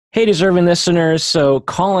Hey, deserving listeners. So,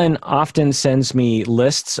 Collin often sends me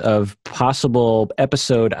lists of possible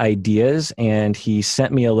episode ideas, and he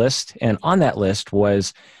sent me a list. And on that list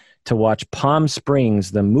was to watch Palm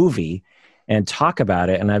Springs, the movie, and talk about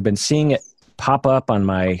it. And I've been seeing it pop up on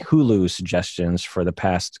my Hulu suggestions for the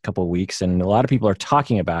past couple of weeks, and a lot of people are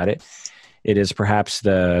talking about it. It is perhaps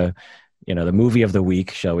the movie of the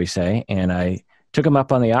week, shall we say? And I took him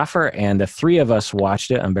up on the offer, and the three of us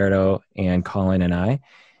watched it, Humberto and Collin and I.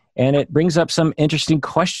 And it brings up some interesting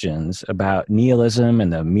questions about nihilism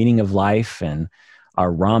and the meaning of life, and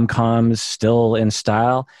are rom-coms still in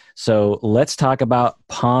style? So let's talk about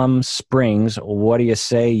Palm Springs. What do you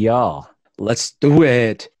say, y'all? Let's do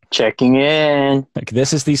it. Checking in.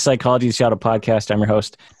 This is the Psychology of Seattle podcast. I'm your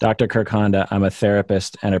host, Dr. Kirk Honda. I'm a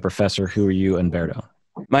therapist and a professor. Who are you, Humberto?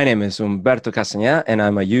 My name is Humberto Castañeda, and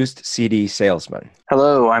I'm a used CD salesman.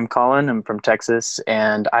 Hello, I'm Collin. I'm from Texas,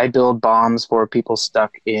 and I build bombs for people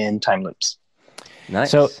stuck in time loops.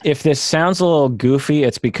 Nice. So if this sounds a little goofy,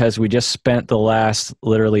 it's because we just spent the last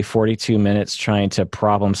literally 42 minutes trying to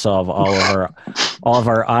problem solve all of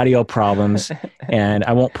our audio problems. And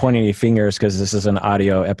I won't point any fingers because this is an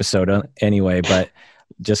audio episode anyway, but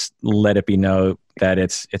just let it be known that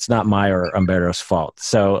it's not my or Humberto's fault.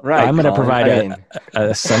 So right, I'm going to Collin. provide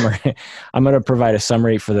a summary. I'm going to provide a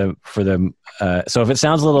summary for the. So if it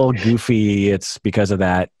sounds a little goofy, it's because of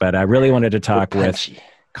that. But I really wanted to talk with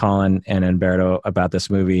Collin and Humberto about this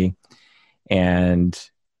movie, and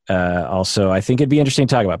also I think it'd be interesting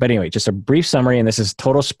to talk about. But anyway, just a brief summary, and this is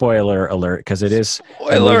total spoiler alert because it is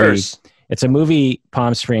spoilers. It's a movie,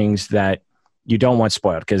 Palm Springs, that you don't want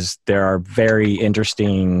spoiled because there are very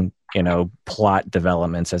interesting, plot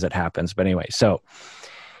developments as it happens. But anyway, so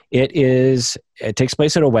it takes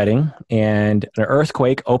place at a wedding, and an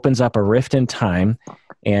earthquake opens up a rift in time,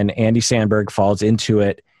 and Andy Samberg falls into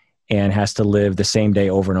it and has to live the same day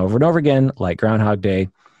over and over and over again, like Groundhog Day.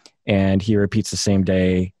 And he repeats the same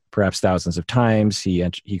day perhaps thousands of times.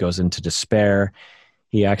 He goes into despair.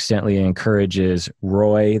 He accidentally encourages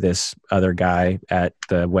Roy, this other guy at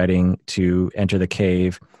the wedding, to enter the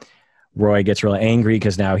cave. Roy gets really angry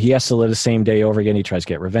because now he has to live the same day over again. He tries to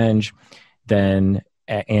get revenge. Then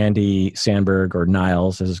Andy Samberg, or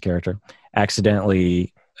Niles as his character,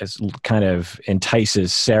 accidentally kind of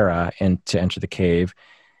entices Sarah to enter the cave.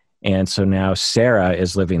 And so now Sarah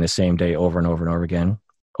is living the same day over and over and over again.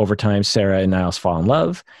 Over time, Sarah and Niles fall in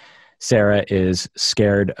love. Sarah is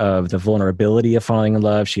scared of the vulnerability of falling in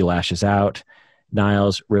love. She lashes out.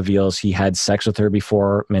 Niles reveals he had sex with her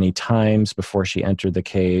before, many times before she entered the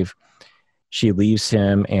cave. She leaves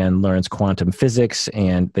him and learns quantum physics,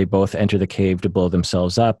 and they both enter the cave to blow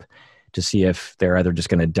themselves up to see if they're either just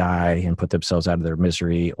going to die and put themselves out of their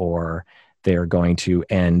misery, or they're going to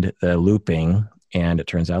end the looping. And it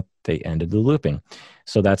turns out they ended the looping.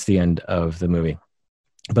 So that's the end of the movie.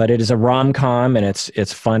 But it is a rom-com, and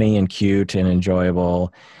it's funny and cute and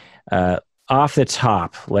enjoyable. Off the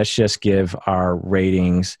top, let's just give our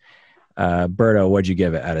ratings. Berto, what'd you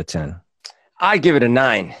give it out of 10? I give it a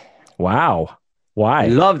 9. Wow. Why?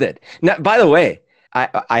 Loved it. Now, by the way,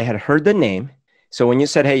 I had heard the name. So when you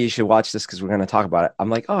said, hey, you should watch this because we're going to talk about it, I'm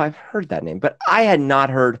like, oh, I've heard that name. But I had not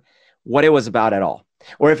heard what it was about at all.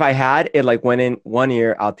 Or if I had, it like went in one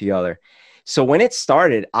ear, out the other. So when it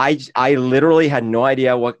started, I literally had no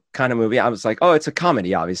idea what kind of movie. I was like, oh, it's a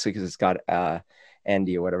comedy, obviously, because it's got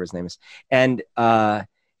Andy or whatever his name is. And then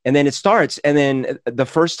it starts, and then the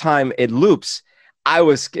first time it loops, it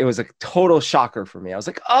was a total shocker for me. I was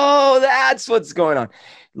like, oh, that's what's going on.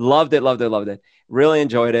 Loved it. Really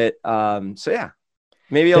enjoyed it. So yeah,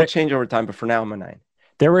 maybe it'll change over time, but for now I'm a 9.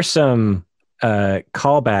 There were some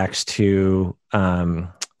callbacks to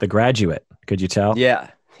The Graduate. Could you tell? Yeah.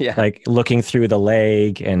 Like looking through the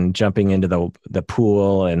leg and jumping into the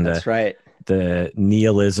pool, and that's right. The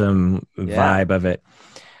nihilism vibe of it.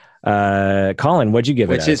 Collin, what'd you give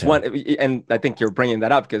it? Which is one, and I think you're bringing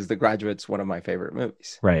that up because The Graduate's one of my favorite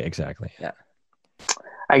movies. Right, exactly. Yeah.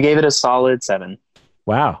 I gave it a solid 7.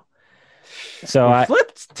 Wow. So I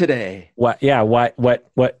flipped today. What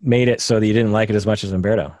made it so that you didn't like it as much as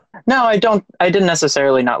Humberto? No, I didn't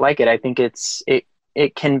necessarily not like it. I think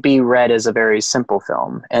it can be read as a very simple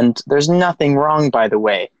film. And there's nothing wrong, by the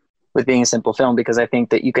way, with being a simple film, because I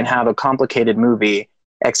think that you can have a complicated movie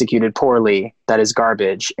executed poorly that is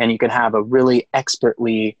garbage, and you can have a really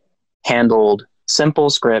expertly handled, simple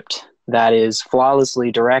script that is flawlessly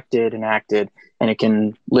directed and acted, and it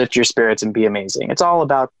can lift your spirits and be amazing. It's all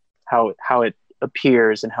about how it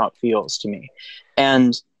appears and how it feels to me.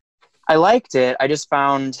 And I liked it. I just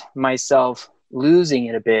found myself losing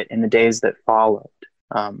it a bit in the days that followed.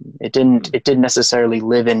 It didn't necessarily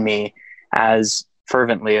live in me as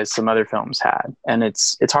fervently as some other films had. And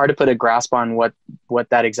it's hard to put a grasp on what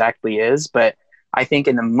that exactly is, but I think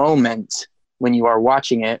in the moment when you are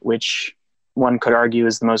watching it, which one could argue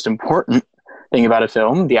is the most important thing about a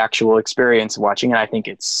film, the actual experience of watching it, I think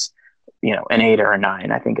it's, an 8 or a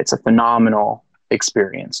 9. I think it's a phenomenal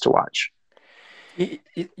experience to watch.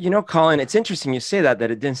 Collin, it's interesting you say that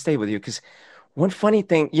it didn't stay with you, because one funny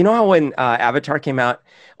thing, how when Avatar came out,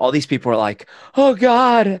 all these people were like, "Oh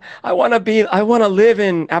God, I want to live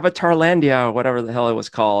in Avatarlandia," or whatever the hell it was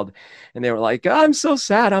called, and they were like, "I'm so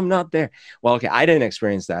sad, I'm not there." Well, okay, I didn't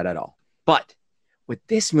experience that at all, but with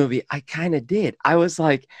this movie, I kind of did. I was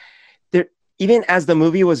like, there, even as the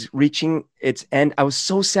movie was reaching its end, I was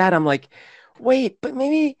so sad. I'm like, wait, but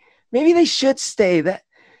maybe they should stay.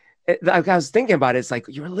 I was thinking about it. It's like,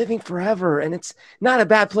 you're living forever and it's not a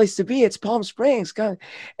bad place to be. It's Palm Springs. God.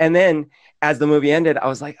 And then as the movie ended, I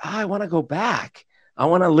was like, I want to go back. I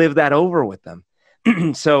want to live that over with them.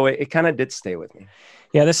 So it kind of did stay with me.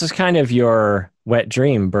 Yeah, this is kind of your wet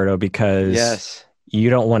dream, Berto, because you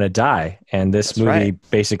don't want to die. And this movie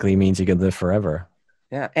basically means you can live forever.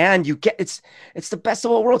 Yeah. And you get, it's the best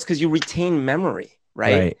of all worlds because you retain memory,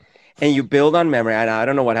 right? And you build on memory. I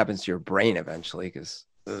don't know what happens to your brain eventually,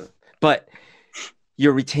 but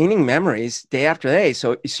you're retaining memories day after day.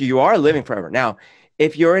 So you are living forever. Now,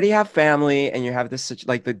 if you already have family and you have this,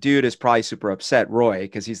 like the dude is probably super upset, Roy,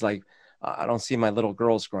 because he's like, I don't see my little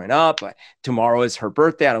girls growing up. Tomorrow is her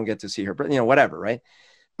birthday. I don't get to see her, whatever. Right.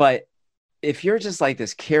 But if you're just like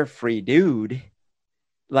this carefree dude,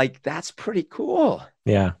 like that's pretty cool.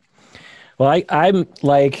 Yeah. Well, I'm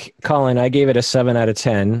like Collin, I gave it a 7 out of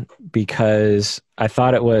 10 because I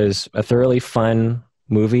thought it was a thoroughly fun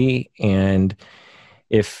movie. And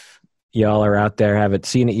if y'all are out there, haven't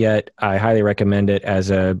seen it yet, I highly recommend it as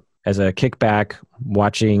a kickback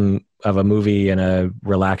watching of a movie in a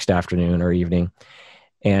relaxed afternoon or evening.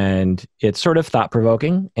 And it's sort of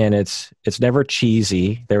thought-provoking, and it's never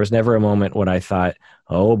cheesy. There was never a moment when I thought,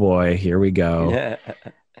 oh boy, here we go. Yeah.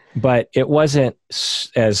 But it wasn't,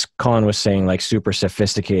 as Collin was saying, like super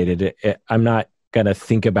sophisticated. I'm not going to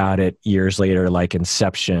think about it years later like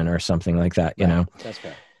Inception or something like that, you know? That's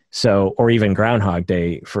fair. So, or even Groundhog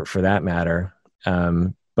Day for that matter.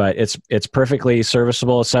 But it's perfectly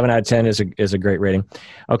serviceable. 7 out of 10 is a great rating.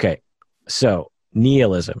 Okay. So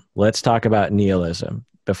nihilism. Let's talk about nihilism.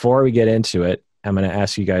 Before we get into it, I'm going to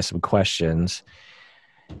ask you guys some questions.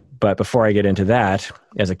 But before I get into that,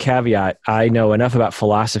 as a caveat, I know enough about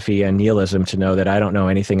philosophy and nihilism to know that I don't know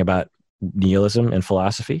anything about nihilism and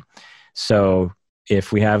philosophy. So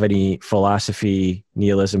if we have any philosophy,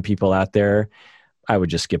 nihilism people out there, I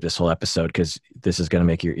would just skip this whole episode because this is going to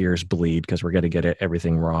make your ears bleed because we're going to get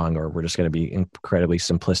everything wrong, or we're just going to be incredibly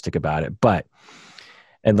simplistic about it. But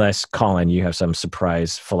unless, Collin, you have some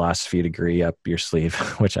surprise philosophy degree up your sleeve,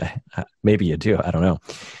 which maybe you do, I don't know.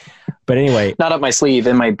 But anyway, not up my sleeve,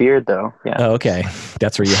 in my beard though. Yeah. Oh, okay.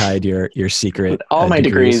 That's where you hide your secret. All my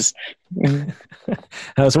degrees.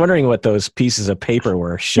 I was wondering what those pieces of paper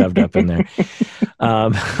were shoved up in there.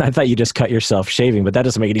 I thought you just cut yourself shaving, but that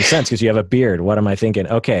doesn't make any sense because you have a beard. What am I thinking?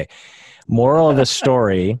 Okay. Moral of the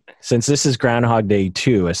story, since this is Groundhog Day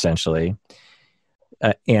 2, essentially,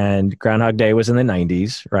 and Groundhog Day was in the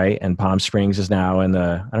 90s, right? And Palm Springs is now in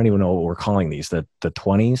the, I don't even know what we're calling these, the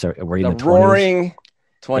 20s? Or were you in the 20s? Roaring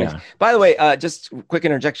 20s. Yeah. By the way, just quick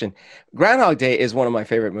interjection. Groundhog Day is one of my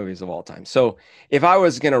favorite movies of all time. So if I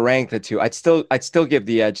was going to rank the two, I'd still give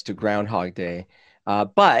the edge to Groundhog Day.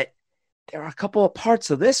 But there are a couple of parts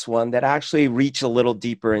of this one that actually reach a little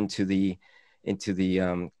deeper into the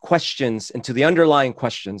questions, into the underlying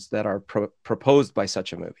questions that are proposed by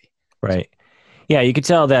such a movie. Right. Yeah, you could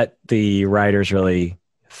tell that the writers really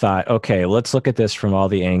thought, okay, let's look at this from all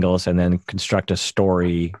the angles and then construct a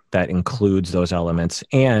story that includes those elements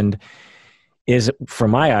and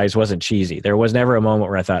from my eyes, wasn't cheesy. There was never a moment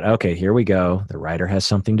where I thought, okay, here we go. The writer has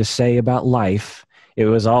something to say about life. It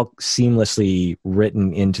was all seamlessly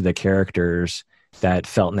written into the characters that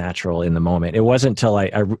felt natural in the moment. It wasn't until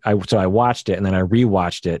so I watched it and then I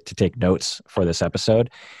rewatched it to take notes for this episode.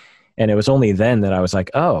 And it was only then that I was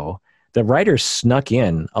like, oh, the writers snuck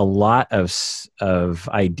in a lot of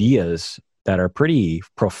ideas that are pretty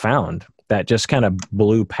profound that just kind of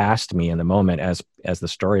blew past me in the moment as the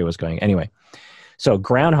story was going. Anyway, so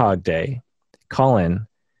Groundhog Day, Collin,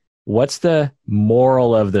 what's the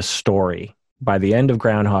moral of the story? By the end of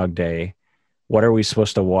Groundhog Day, what are we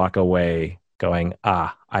supposed to walk away going,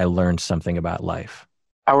 I learned something about life?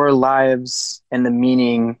 Our lives and the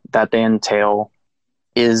meaning that they entail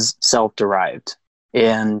is self-derived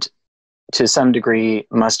and to some degree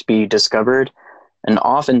must be discovered, and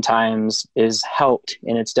oftentimes is helped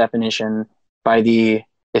in its definition by the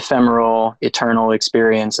ephemeral, eternal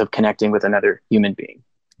experience of connecting with another human being.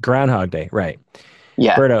 Groundhog Day, right.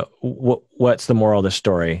 Yeah. Berto, what's the moral of the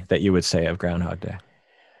story that you would say of Groundhog Day?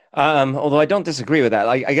 Although I don't disagree with that.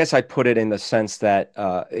 I guess I'd put it in the sense that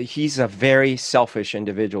he's a very selfish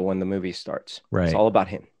individual when the movie starts. Right. It's all about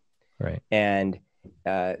him. Right. And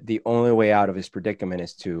the only way out of his predicament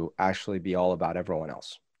is to actually be all about everyone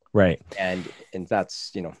else. Right. And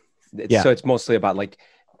that's, you know, so it's mostly about like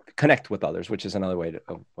connect with others, which is another way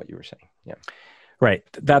of what you were saying. Yeah. Right.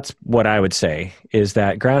 That's what I would say, is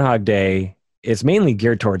that Groundhog Day is mainly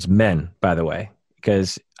geared towards men, by the way,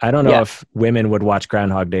 because I don't know if women would watch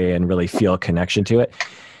Groundhog Day and really feel a connection to it,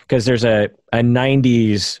 because there's a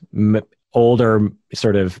 90s older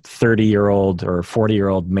sort of 30-year-old or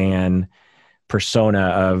 40-year-old man persona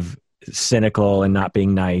of cynical and not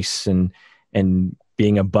being nice and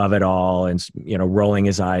being above it all and, you know, rolling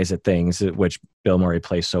his eyes at things, which Bill Murray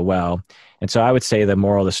plays so well. And so I would say the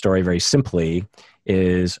moral of the story, very simply,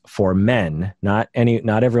 is for men, not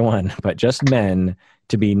everyone, but just men,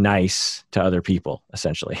 to be nice to other people,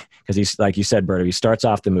 essentially. Because he's, like you said, Berto, he starts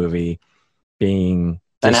off the movie being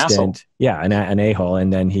distant, an a-hole,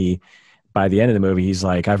 and then by the end of the movie, he's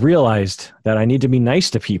like, I've realized that I need to be nice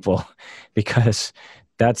to people because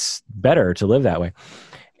that's better to live that way.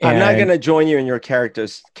 I'm not going to join you in your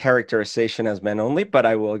characterization as men only, but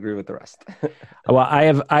I will agree with the rest. Well, I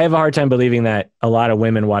have a hard time believing that a lot of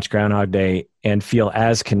women watch Groundhog Day and feel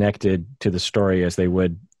as connected to the story as they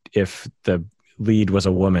would if the lead was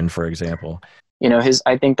a woman, for example. You know,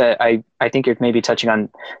 I think you're maybe touching on,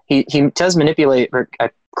 he does manipulate, or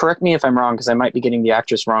correct me if I'm wrong, because I might be getting the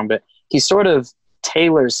actress wrong, but he sort of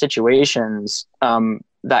tailors situations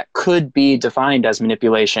that could be defined as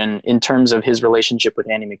manipulation in terms of his relationship with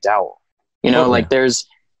Annie McDowell. You know, like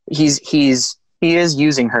he is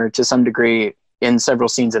using her to some degree in several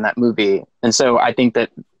scenes in that movie. And so I think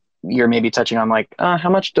that you're maybe touching on like, how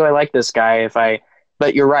much do I like this guy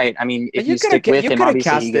but you're right. I mean, if you stick with him,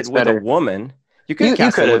 obviously he gets better. A woman. You could have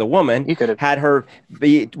cast it with a woman. You could have had her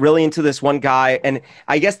be really into this one guy. And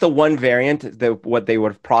I guess the one variant, what they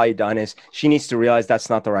would have probably done is she needs to realize that's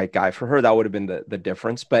not the right guy for her. That would have been the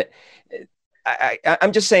difference. But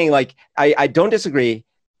I'm just saying, like, I don't disagree.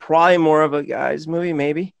 Probably more of a guy's movie,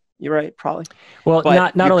 maybe. You're right, probably. Well, but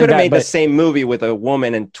not you only could have that, made the same movie with a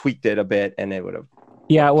woman and tweaked it a bit, and it would have.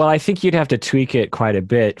 Yeah, well, I think you'd have to tweak it quite a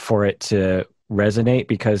bit for it to resonate,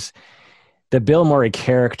 because the Bill Murray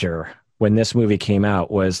character, when this movie came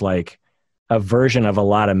out, was like a version of a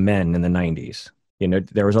lot of men in the 90s. You know,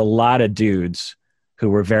 there was a lot of dudes who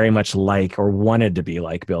were very much like or wanted to be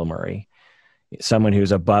like Bill Murray. Someone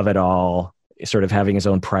who's above it all, sort of having his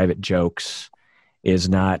own private jokes, is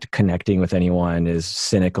not connecting with anyone, is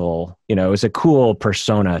cynical. You know, it was a cool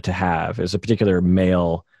persona to have. It was a particular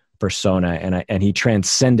male persona, and he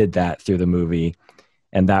transcended that through the movie,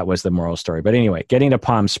 and that was the moral story. But anyway, getting to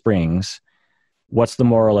Palm Springs, what's the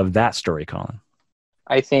moral of that story, Collin?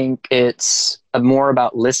 I think it's more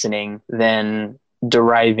about listening than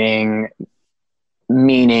deriving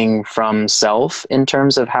meaning from self in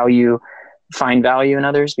terms of how you find value in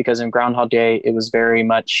others. Because in Groundhog Day, it was very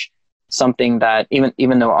much something that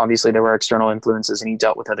even though obviously there were external influences and he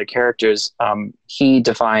dealt with other characters, he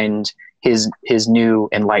defined his new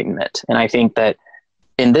enlightenment. And I think that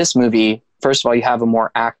in this movie, first of all, you have a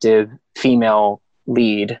more active female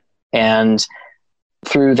lead, and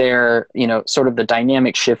through their, you know, sort of the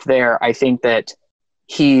dynamic shift there, I think that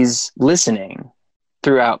he's listening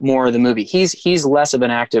throughout more of the movie. He's less of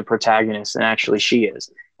an active protagonist than actually she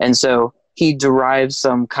is. And so he derives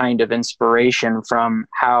some kind of inspiration from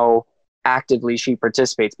how actively she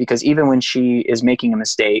participates, because even when she is making a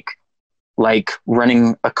mistake, like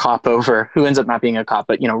running a cop over, who ends up not being a cop,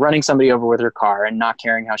 but, you know, running somebody over with her car and not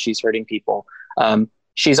caring how she's hurting people,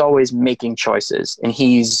 she's always making choices, and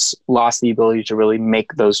he's lost the ability to really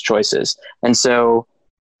make those choices. And so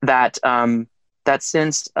that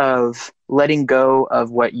sense of letting go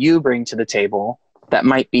of what you bring to the table that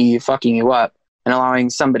might be fucking you up, and allowing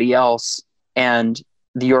somebody else and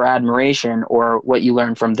your admiration or what you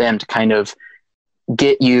learn from them to kind of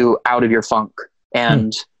get you out of your funk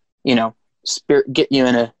and, you know, get you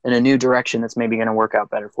in a new direction that's maybe going to work out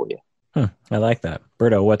better for you. I like that.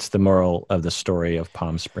 Berto, what's the moral of the story of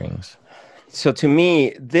Palm Springs? So to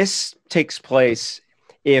me, this takes place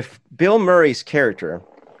if Bill Murray's character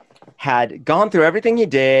had gone through everything he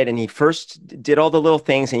did, and he first did all the little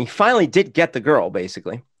things, and he finally did get the girl,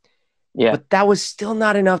 basically. Yeah. But that was still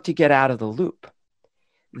not enough to get out of the loop.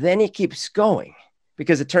 Then he keeps going,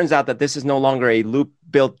 because it turns out that this is no longer a loop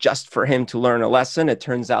built just for him to learn a lesson. It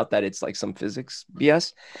turns out that it's like some physics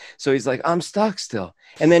BS. So he's like, I'm stuck still.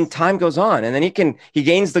 And then time goes on, and then he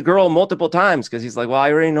gains the girl multiple times because he's like, well,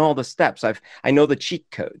 I already know all the steps. I know the cheat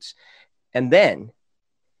codes. And then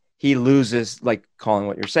he loses, like Collin,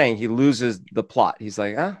 what you're saying, he loses the plot. He's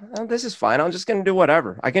like, this is fine. I'm just going to do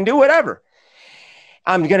whatever. I can do whatever.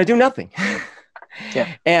 I'm going to do nothing.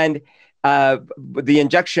 Yeah. And the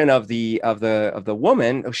injection of the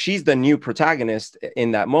woman, she's the new protagonist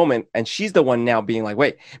in that moment. And she's the one now being like,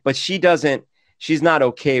 wait, but she's not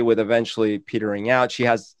okay with eventually petering out. She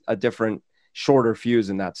has a different, shorter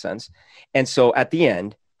fuse in that sense. And so at the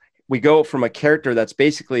end, we go from a character that's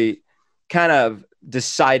basically kind of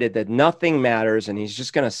decided that nothing matters, and he's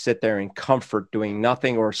just going to sit there in comfort doing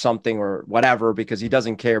nothing or something or whatever because he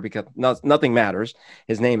doesn't care because nothing matters.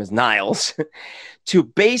 His name is Niles. To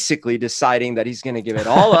basically deciding that he's going to give it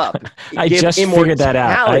all up. I just figured that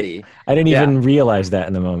out. I didn't even realize that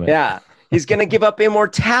in the moment. Yeah. He's going to give up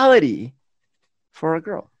immortality for a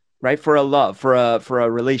girl, right? For a love, for a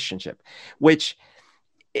relationship, which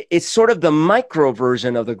it's sort of the micro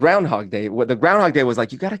version of the Groundhog Day. What the Groundhog Day was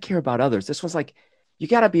like, you got to care about others. This was like, you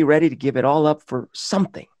got to be ready to give it all up for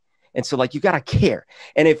something. And so like, you got to care.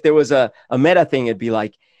 And if there was a meta thing, it'd be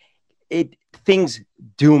like, things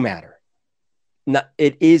do matter.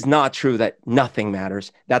 It is not true that nothing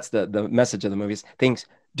matters. That's the message of the movies. Things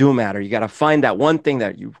do matter. You got to find that one thing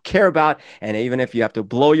that you care about. And even if you have to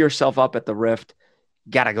blow yourself up at the rift,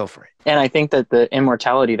 got to go for it. And I think that the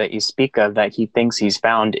immortality that you speak of that he thinks he's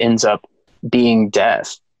found ends up being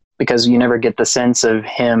death, because you never get the sense of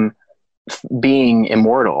him being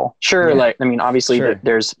immortal. Sure. Yeah. Like, I mean, obviously sure.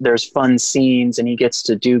 There's fun scenes and he gets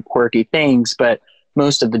to do quirky things, but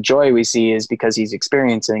most of the joy we see is because he's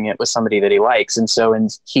experiencing it with somebody that he likes. And so,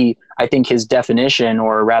 I think his definition,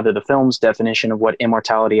 or rather the film's definition of what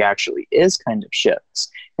immortality actually is, kind of shifts,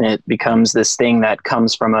 and it becomes this thing that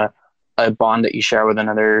comes from a bond that you share with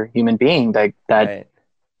another human being that right.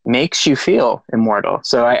 makes you feel immortal.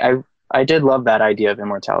 So I did love that idea of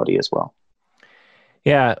immortality as well.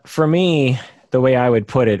 Yeah, for me, the way I would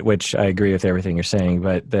put it, which I agree with everything you're saying,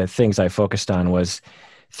 but the things I focused on was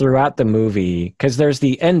throughout the movie, because there's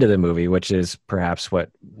the end of the movie, which is perhaps what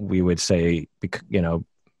we would say,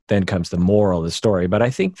 then comes the moral of the story. But I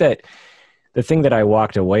think that the thing that I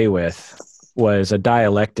walked away with was a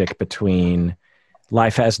dialectic between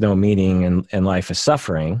life has no meaning and life is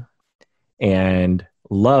suffering, and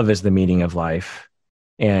love is the meaning of life,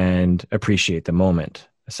 and appreciate the moment,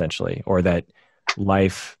 essentially, or that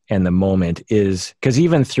life and the moment is, because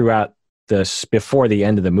even throughout this, before the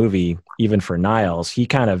end of the movie, even for Niles, he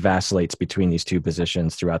kind of vacillates between these two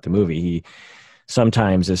positions throughout the movie. He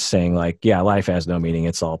sometimes is saying like, yeah, life has no meaning,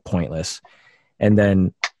 it's all pointless. And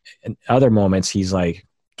then in other moments, he's like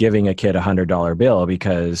giving a kid $100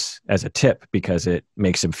 bill as a tip, because it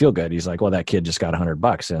makes him feel good. He's like, well, that kid just got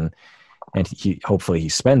 $100 and he hopefully he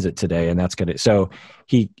spends it today, and that's good. So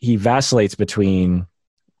he vacillates between,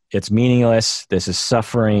 it's meaningless, this is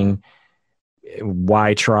suffering,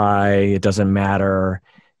 why try, it doesn't matter,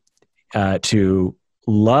 to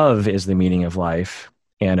love is the meaning of life,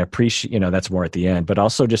 and appreciate, that's more at the end, but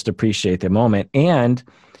also just appreciate the moment. And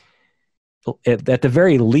at the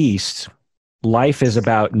very least, life is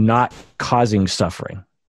about not causing suffering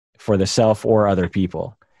for the self or other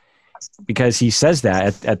people, because he says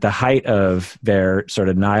that at the height of their sort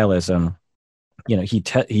of nihilism, he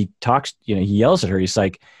talks, he yells at her. He's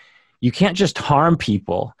like, you can't just harm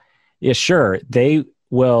people. Yeah, sure, they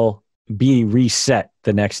will be reset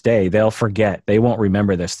the next day. They'll forget. They won't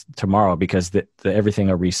remember this tomorrow because everything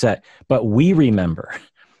will reset. But we remember.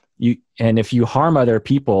 And if you harm other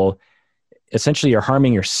people, essentially you're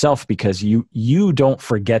harming yourself, because you don't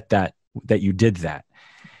forget that you did that.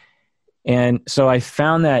 And so I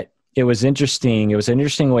found that it was interesting. It was an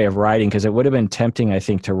interesting way of writing, because it would have been tempting, I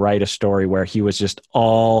think, to write a story where he was just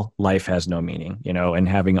all life has no meaning, and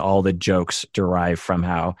having all the jokes derived from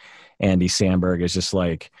how Andy Samberg is just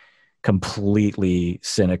like completely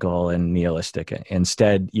cynical and nihilistic.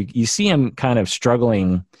 Instead, you see him kind of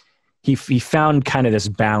struggling. He found kind of this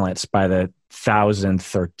balance by the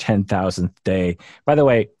 1,000th or 10,000th day. By the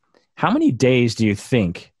way, how many days do you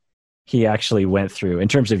think he actually went through in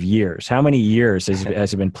terms of years? How many years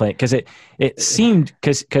has it been playing? Because it seemed,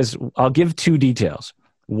 because I'll give two details.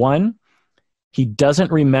 One, he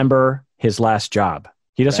doesn't remember his last job.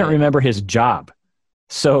 He doesn't remember his job.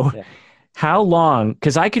 So how long?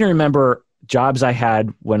 Because I can remember jobs I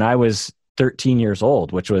had when I was 13 years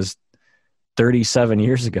old, which was 37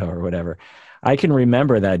 years ago or whatever. I can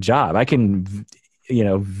remember that job. I can,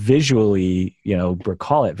 visually,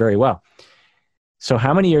 recall it very well. So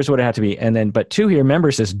how many years would it have to be? And then, but 2, he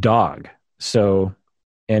remembers his dog. So,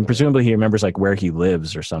 and presumably he remembers like where he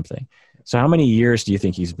lives or something. So how many years do you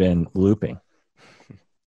think he's been looping?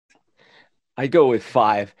 I go with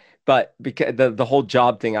 5, but because the whole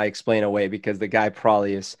job thing I explain away because the guy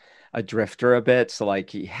probably is a drifter a bit. So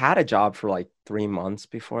like he had a job for like 3 months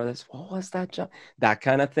before this. What was that job? That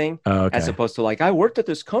kind of thing. Oh, okay. As opposed to like, I worked at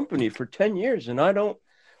this company for 10 years and I don't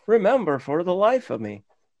remember for the life of me.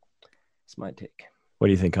 It's my take. What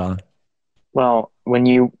do you think, Collin? Well, when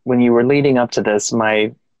you were leading up to this,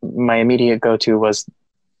 my immediate go-to was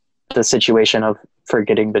the situation of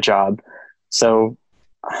forgetting the job. So,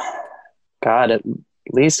 God, at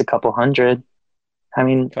least a couple hundred. I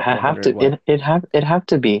mean, it have to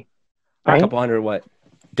be. Right? A couple hundred what?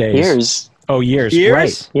 Days. Years. Oh, years. Years?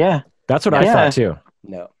 Right. Yeah. That's what I thought too.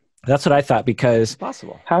 No. That's what I thought because It's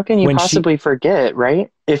possible. How can you possibly forget, right?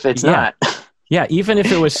 If it's not. Yeah, even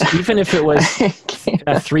if it was a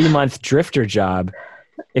 3-month drifter job,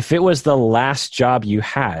 if it was the last job you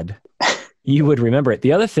had, you would remember it.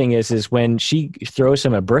 The other thing is when she throws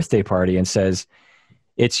him a birthday party and says,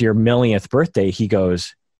 "It's your millionth birthday," he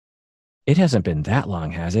goes, "It hasn't been that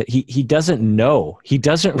long, has it?" He doesn't know. He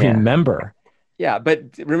doesn't remember. Yeah,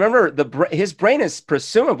 but remember, his brain is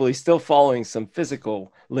presumably still following some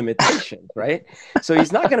physical limitations, right? So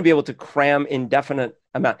he's not going to be able to cram indefinite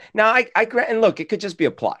amount. Now, I grant, and look, it could just be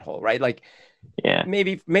a plot hole, right? Like,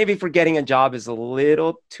 maybe forgetting a job is a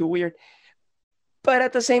little too weird. But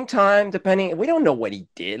at the same time, we don't know what he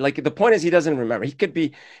did. Like, the point is, he doesn't remember. He could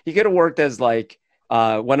have worked as like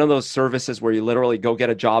one of those services where you literally go get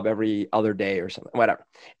a job every other day or something, whatever.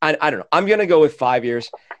 I don't know. I'm going to go with 5 years.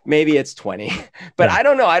 Maybe it's 20, but I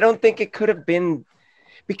don't know. I don't think it could have been,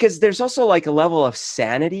 because there's also like a level of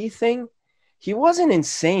sanity thing. He wasn't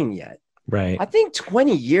insane yet. Right. I think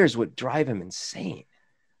 20 years would drive him insane.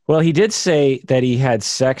 Well, he did say that he had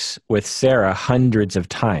sex with Sarah hundreds of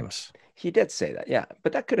times. He did say that. Yeah.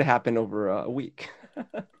 But that could have happened over a week.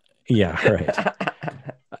 Yeah. Right.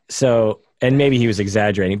 So, and maybe he was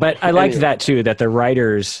exaggerating, but I liked that too, that the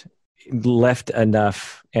writers left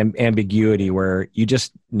enough ambiguity where you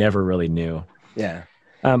just never really knew. Yeah.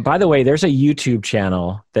 By the way, there's a YouTube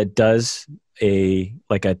channel that does a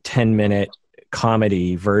 10-minute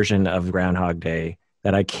comedy version of Groundhog Day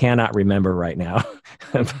that I cannot remember right now,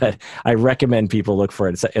 but I recommend people look for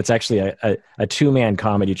it. It's actually a 2-man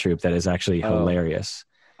comedy troupe that is actually hilarious.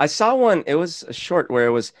 I saw one. It was a short where it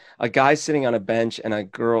was a guy sitting on a bench and a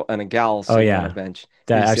girl and a gal sitting on a bench.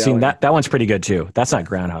 I've seen that. That one's pretty good too. That's not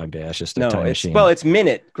Groundhog Day. That's just a time machine. Well, it's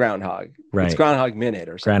Minute Groundhog. Right. It's Groundhog Minute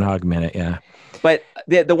or something. Groundhog Minute, yeah. But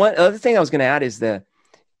the other thing I was going to add is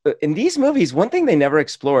in these movies, one thing they never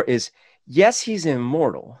explore is, yes, he's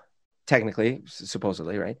immortal, technically,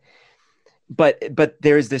 supposedly, right? But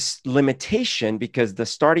there's this limitation because the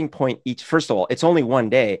starting point first of all, it's only one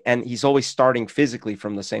day and he's always starting physically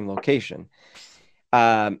from the same location.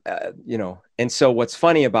 And so what's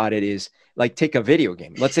funny about it is, like, take a video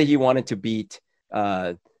game. Let's say he wanted to beat,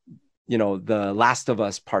 The Last of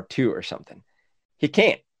Us Part 2 or something. He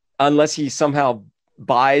can't unless he somehow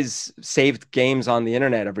buys saved games on the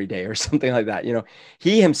internet every day or something like that.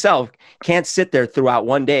 He himself can't sit there throughout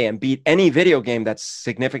one day and beat any video game that's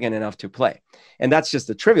significant enough to play. And that's just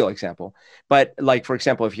a trivial example. But like, for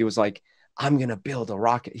example, if he was like, I'm going to build a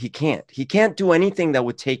rocket, he can't do anything that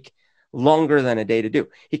would take longer than a day to do.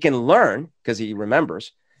 He can learn because he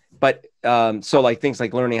remembers, but so like things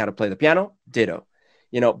like learning how to play the piano, ditto.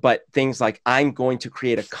 But things like, I'm going to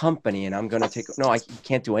create a company and I'm going to I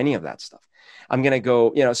can't do any of that stuff. I'm going to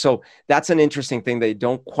go, so that's an interesting thing they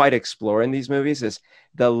don't quite explore in these movies, is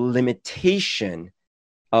the limitation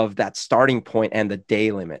of that starting point and the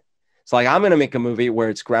day limit. It's like, I'm going to make a movie where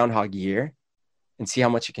it's Groundhog Year and see how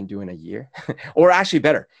much you can do in a year. Or actually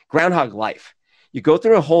better, Groundhog Life. You go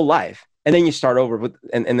through a whole life and then you start over with,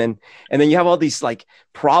 and then you have all these like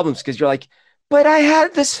problems because you're like, but I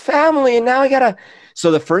had this family and now I gotta. So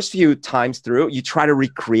the first few times through, you try to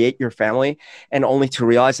recreate your family and only to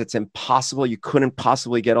realize it's impossible. You couldn't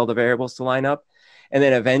possibly get all the variables to line up. And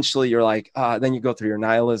then eventually you're like, then you go through your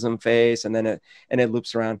nihilism phase and then it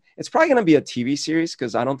loops around. It's probably going to be a TV series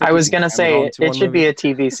because I don't think I was going to say it should be a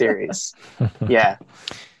TV series. Yeah.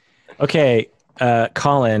 Okay.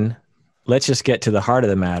 Collin, let's just get to the heart of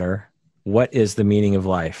the matter. What is the meaning of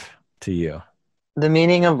life to you? The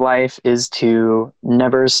meaning of life is to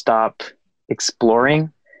never stop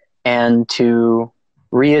exploring and to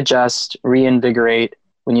readjust, reinvigorate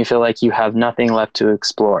when you feel like you have nothing left to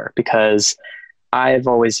explore. Because I've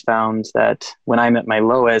always found that when I'm at my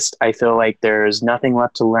lowest, I feel like there's nothing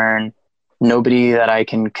left to learn, nobody that I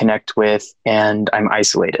can connect with, and I'm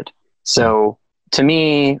isolated. So to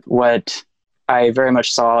me, what I very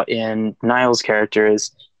much saw in Niall's character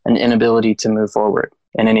is an inability to move forward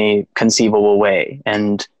in any conceivable way.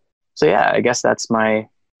 And so, yeah, I guess those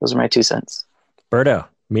are my 2 cents. Berto,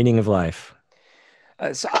 meaning of life.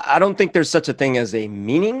 So I don't think there's such a thing as a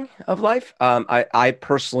meaning of life. I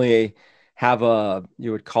personally have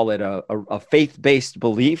you would call it a faith-based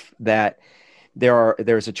belief that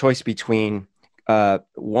there's a choice between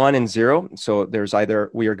 1 and 0. So there's either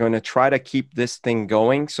we are going to try to keep this thing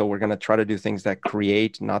going. So we're going to try to do things that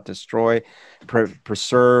create, not destroy,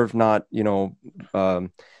 preserve, not,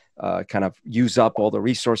 kind of use up all the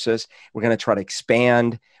resources. We're going to try to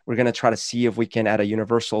expand. We're going to try to see if we can, at a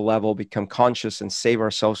universal level, become conscious and save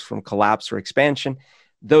ourselves from collapse or expansion,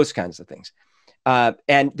 those kinds of things.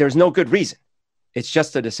 And there's no good reason. It's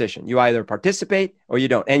just a decision. You either participate or you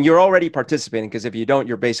don't. And you're already participating, because if you don't,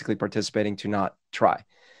 you're basically participating to not try.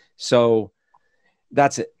 So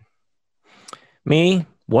that's it. Me,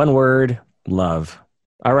 one word, love.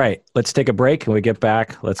 All right, let's take a break. When we get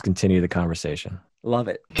back, let's continue the conversation. Love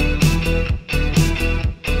it.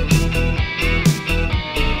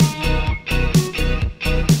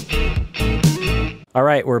 All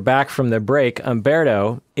right, we're back from the break.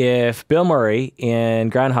 Humberto, if Bill Murray in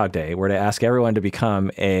Groundhog Day were to ask everyone to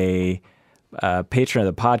become a patron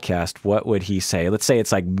of the podcast, what would he say? Let's say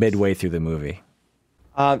it's like midway through the movie.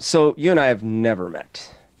 So you and I have never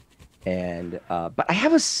met, but I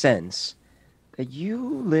have a sense that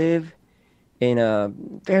you live in a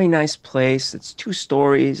very nice place. It's 2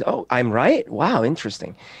 stories. Oh, I'm right? Wow,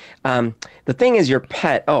 interesting. The thing is, your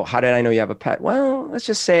pet. Oh, how did I know you have a pet? Well, let's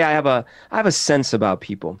just say I have a sense about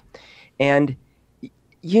people. And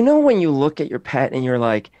when you look at your pet and you're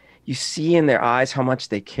like, you see in their eyes how much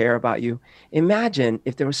they care about you. Imagine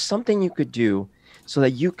if there was something you could do so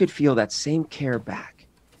that you could feel that same care back.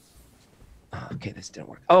 Oh, okay, this didn't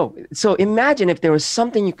work. Oh, so imagine if there was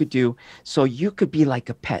something you could do so you could be like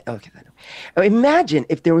a pet. Okay, imagine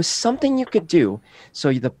if there was something you could do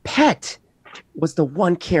so the pet was the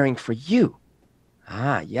one caring for you.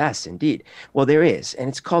 Ah, yes, indeed. Well, there is, and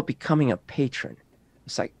it's called becoming a patron.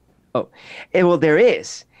 It's like, well, there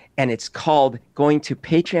is, and it's called going to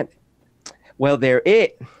Patreon. Well, there is.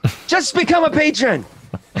 Just become a patron.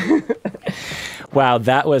 Wow,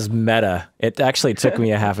 that was meta. It actually took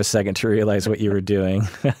me a half a second to realize what you were doing.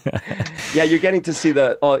 Yeah, you're getting to see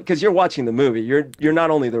because you're watching the movie. You're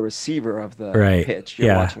not only the receiver of the pitch.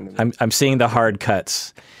 You're watching the movie. I'm seeing the hard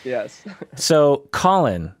cuts. Yes. So,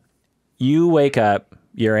 Collin, you wake up,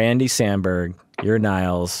 you're Andy Samberg, you're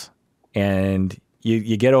Niles, and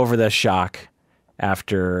you get over the shock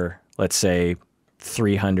after, let's say,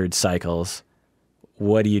 300 cycles.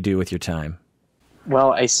 What do you do with your time?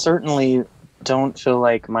 Well, I certainly don't feel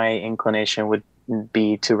like my inclination would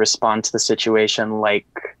be to respond to the situation like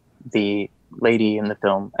the lady in the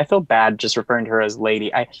film. I feel bad just referring to her as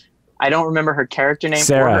lady. I don't remember her character name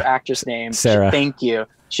Sarah. or her actress name. Sarah. Thank you.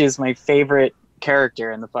 She is my favorite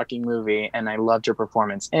character in the fucking movie, and I loved her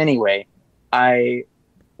performance. Anyway, I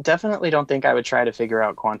definitely don't think I would try to figure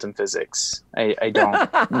out quantum physics. I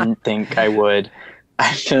don't think I would.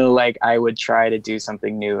 I feel like I would try to do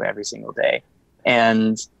something new every single day.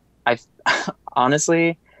 And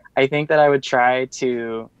honestly, I think that I would try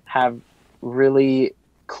to have really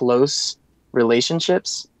close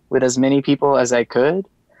relationships with as many people as I could.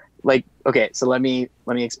 Like, okay, so let me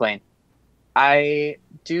explain. I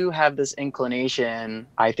do have this inclination,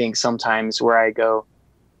 I think sometimes, where I go,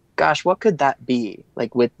 gosh, what could that be?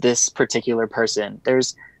 Like with this particular person,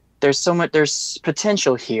 there's so much, there's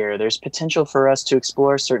potential here. There's potential for us to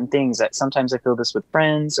explore certain things. That sometimes I feel this with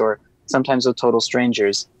friends, or sometimes with total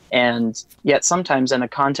strangers. And yet sometimes in the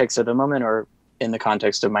context of the moment, or in the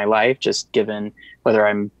context of my life, just given whether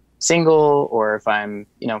I'm single or if I'm,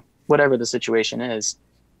 whatever the situation is,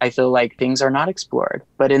 I feel like things are not explored.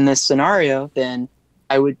 But in this scenario, then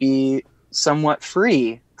I would be somewhat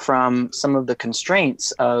free from some of the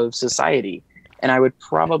constraints of society. And I would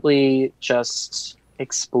probably just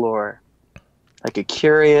explore like a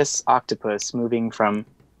curious octopus moving from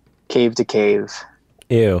cave to cave.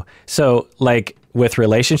 Ew. So like with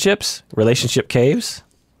relationship caves?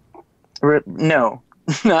 No,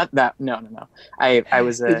 not that. No. I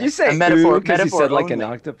was Did you say a metaphor? Because you said like only. an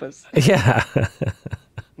octopus? Yeah.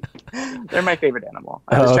 They're my favorite animal.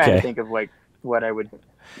 I was trying to think of like what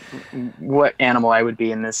animal I would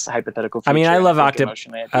be in this hypothetical future. I mean, I love octopus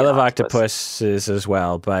octopuses as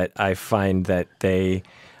well, but I find that they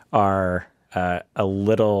are a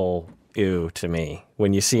little ew to me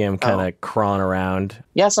when you see them kind of crawling around.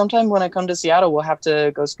 Yeah, sometime when I come to Seattle, we'll have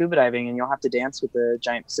to go scuba diving, and you'll have to dance with the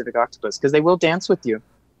giant Pacific octopus, because they will dance with you.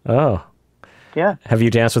 Oh. Yeah. Have you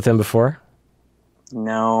danced with them before?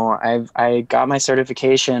 No, I got my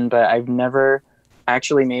certification, but I've never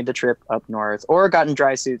actually made the trip up north or gotten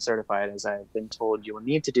dry suit certified, as I've been told you will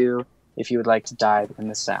need to do if you would like to dive in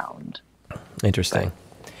the Sound. Interesting.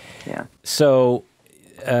 But, yeah. So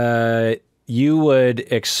you would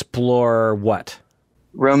explore what?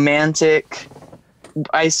 Romantic.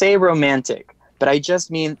 I say romantic, but I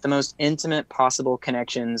just mean the most intimate possible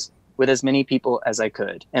connections with as many people as I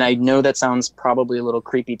could. And I know that sounds probably a little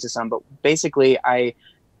creepy to some, but basically I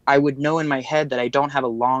would know in my head that I don't have a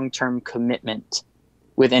long-term commitment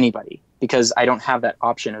with anybody because I don't have that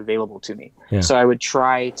option available to me. Yeah. So I would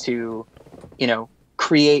try to,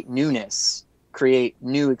 create newness, create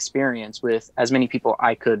new experience with as many people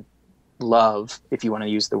I could love, if you want to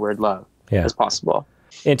use the word love, as possible.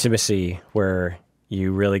 Intimacy where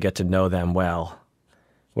you really get to know them well,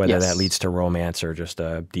 whether that leads to romance or just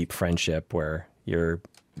a deep friendship where you're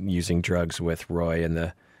using drugs with Roy in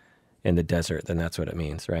the desert, then that's what it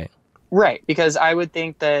means, right? Right, because I would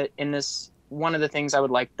think that in this, one of the things I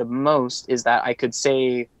would like the most is that I could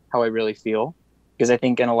say how I really feel, because I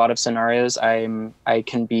think in a lot of scenarios I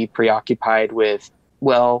can be preoccupied with,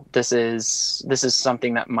 well, this is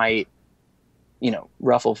something that might,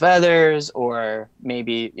 ruffle feathers, or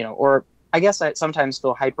maybe, or I guess I sometimes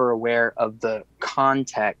feel hyper aware of the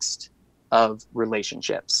context of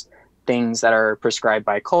relationships, things that are prescribed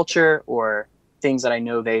by culture or things that I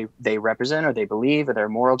know they represent or they believe or their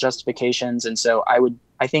moral justifications. And so I would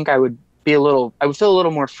feel a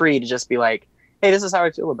little more free to just be like, hey, this is how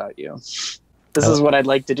I feel about you. This is what I'd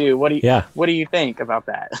like to do. What do you think about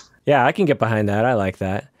that? Yeah, I can get behind that. I like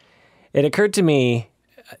that. It occurred to me,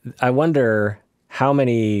 I wonder how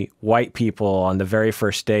many white people on the very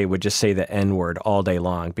first day would just say the N-word all day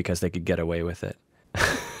long because they could get away with it.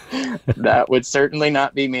 That would certainly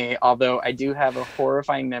not be me, although I do have a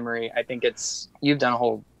horrifying memory. I think you've done a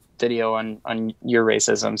whole video on your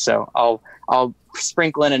racism, so I'll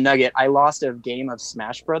sprinkle in a nugget. I lost a game of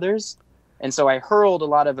Smash Brothers, and so I hurled a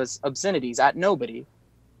lot of obscenities at nobody,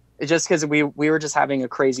 just because we were just having a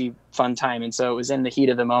crazy fun time. And so it was in the heat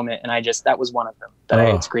of the moment, and that was one of them that I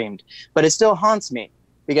had screamed. But it still haunts me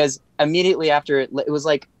because immediately after it was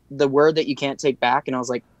like the word that you can't take back, and I was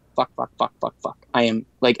like, fuck. I am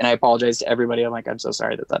like, and I apologize to everybody. I'm like, I'm so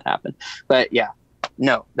sorry that happened. But yeah,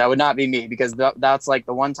 no, that would not be me, because that's like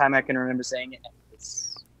the one time I can remember saying it.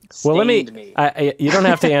 Well, let me, you don't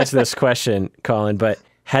have to answer this question, Collin, but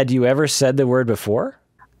had you ever said the word before?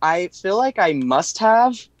 I feel like I must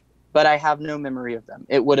have, but I have no memory of them.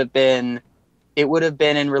 It would have been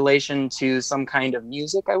in relation to some kind of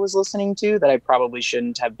music I was listening to that I probably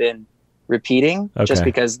shouldn't have been repeating, just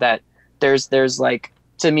because that there's like,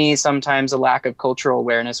 to me, sometimes a lack of cultural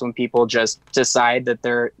awareness when people just decide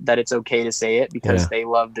that it's okay to say it because they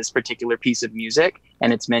love this particular piece of music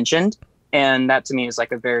and it's mentioned. And that to me is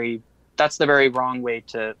like that's the very wrong way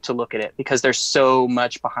to look at it, because there's so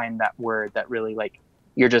much behind that word that really, like,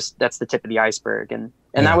 that's the tip of the iceberg. And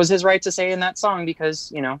that was his right to say in that song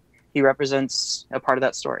because, he represents a part of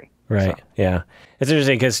that story. Right. So. Yeah. It's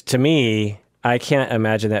interesting because to me, I can't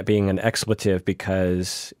imagine that being an expletive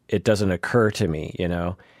because it doesn't occur to me,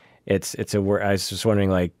 it's a word. I was just wondering,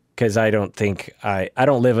 like, because I don't think I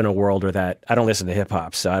don't live in a world where I don't listen to hip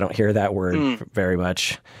hop, so I don't hear that word very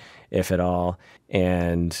much, if at all.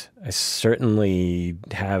 And I certainly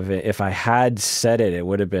have, if I had said it, it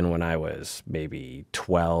would have been when I was maybe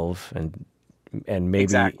 12 and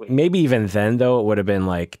maybe even then, though, it would have been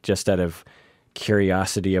like just out of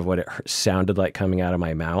curiosity of what it sounded like coming out of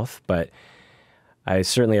my mouth. But I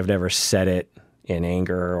certainly have never said it in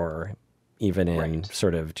anger or even in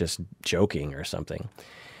sort of just joking or something.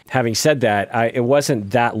 Having said that, it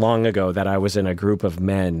wasn't that long ago that I was in a group of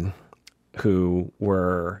men who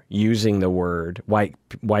were using the word,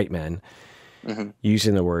 white men,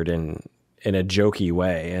 using the word in a jokey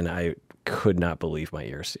way, and I could not believe my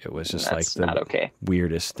ears. It was just the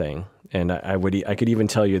weirdest thing. And I could even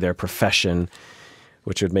tell you their profession,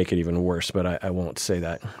 which would make it even worse, but I won't say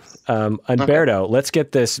that. Humberto, let's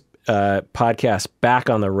get this podcast back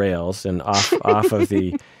on the rails and off of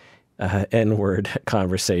the N-word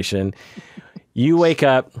conversation. You wake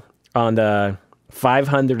up on the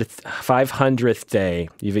 500th day.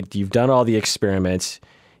 You've done all the experiments.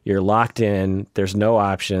 You're locked in. There's no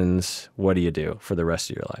options. What do you do for the rest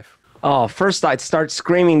of your life? Oh, first I'd start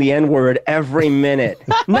screaming the N-word every minute.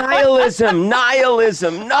 Nihilism,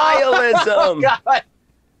 nihilism, nihilism. Oh,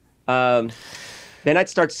 God. Then I'd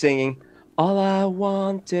start singing, all I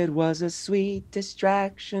wanted was a sweet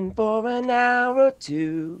distraction for an hour or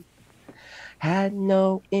two. Had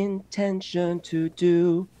no intention to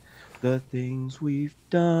do the things we've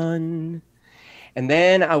done. And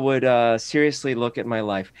then I would seriously look at my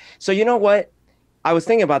life. So you know what? I was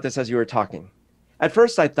thinking about this as you were talking. At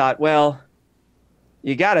first I thought, well,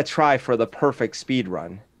 you got to try for the perfect speed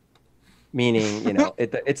run. Meaning, you know,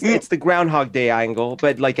 it's the Groundhog Day angle,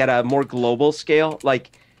 but like at a more global scale.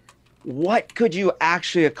 Like, what could you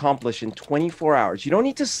actually accomplish in 24 hours? You don't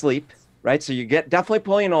need to sleep, right? So you get definitely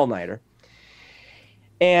pulling an all-nighter.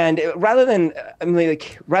 And rather than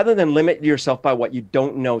limit yourself by what you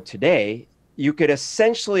don't know today, you could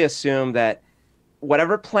essentially assume that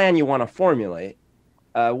whatever plan you want to formulate,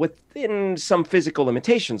 within some physical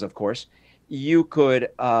limitations, of course, you could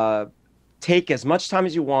take as much time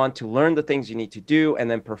as you want to learn the things you need to do and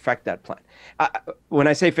then perfect that plan. When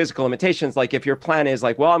I say physical limitations, like if your plan is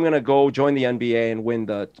like, well, I'm going to go join the NBA and win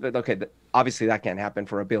obviously that can't happen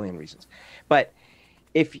for a billion reasons. But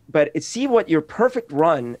see what your perfect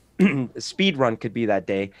run, speed run could be that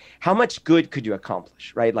day. How much good could you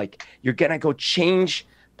accomplish, right? Like you're going to go change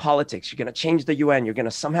politics. You're going to change the UN. You're going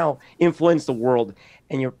to somehow influence the world.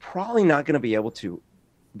 And you're probably not going to be able to,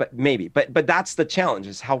 but maybe. But that's the challenge,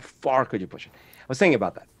 is how far could you push it? I was thinking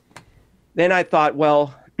about that. Then I thought,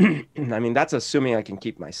 well, I mean, that's assuming I can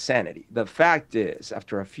keep my sanity. The fact is,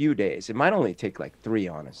 after a few days, it might only take like 3,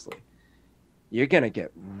 honestly. You're going to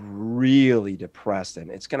get really depressed and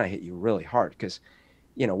it's going to hit you really hard because,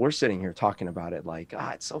 you know, we're sitting here talking about it like,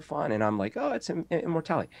 it's so fun. And I'm like, oh, it's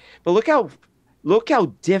immortality. But look how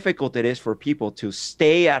difficult it is for people to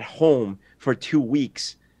stay at home for 2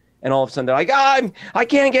 weeks. And all of a sudden they're like, I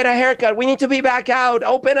can't get a haircut. We need to be back out.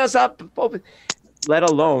 Open us up. Let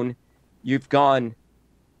alone you've gone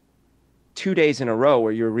 2 days in a row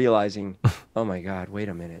where you're realizing, oh my God, wait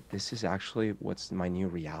a minute. This is actually what's my new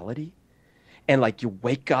reality. And like you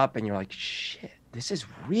wake up and you're like, shit, this is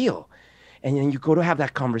real. And then you go to have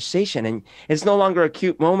that conversation and it's no longer a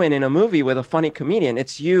cute moment in a movie with a funny comedian.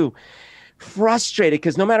 It's you frustrated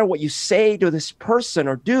because no matter what you say to this person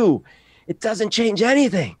or do, it doesn't change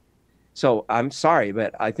anything. So I'm sorry,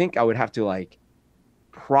 but I think I would have to like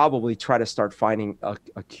probably try to start finding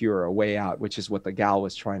a cure, a way out, which is what the gal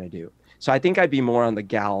was trying to do. So I think I'd be more on the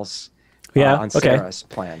gal's, on Sarah's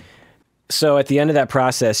plan. So at the end of that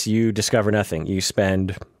process, you discover nothing. You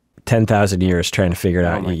spend 10,000 years trying to figure it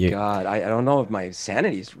out. Oh my God. I don't know if my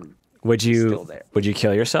sanity's still there. Would you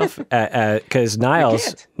kill yourself? Because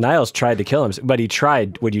Niles tried to kill him, but he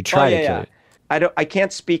tried. Would you try to kill him? I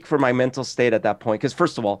can't speak for my mental state at that point. Because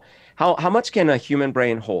first of all, how much can a human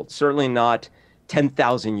brain hold? Certainly not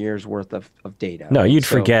 10,000 years worth of data. No, right? You'd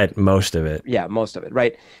forget most of it. Yeah, most of it,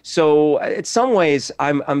 right? So in some ways,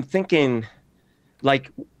 I'm thinking, like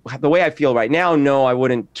the way I feel right now, no, I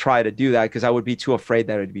wouldn't try to do that because I would be too afraid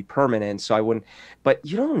that it would be permanent. So I wouldn't. But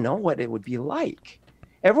you don't know what it would be like.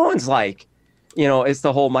 Everyone's like, you know, it's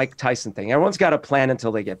the whole Mike Tyson thing. Everyone's got a plan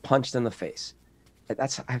until they get punched in the face.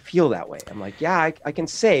 I feel that way. I'm like, yeah, I can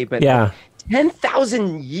say, but yeah.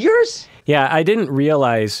 10,000 years? Yeah, I didn't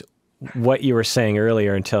realize what you were saying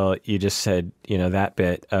earlier until you just said, you know, that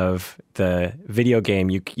bit of the video game.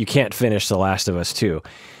 You can't finish The Last of Us 2.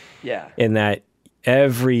 Yeah. In that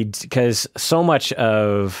because so much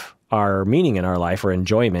of our meaning in our life or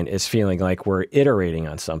enjoyment is feeling like we're iterating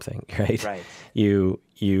on something, right? Right.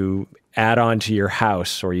 You add on to your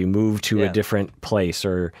house, or you move to a different place,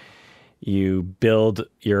 or you build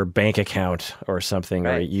your bank account or something,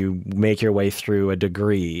 right. Or you make your way through a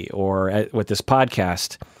degree, or with this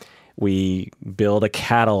podcast, we build a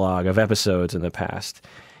catalog of episodes in the past.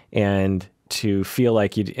 And to feel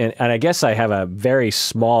like and I guess I have a very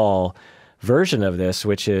small version of this,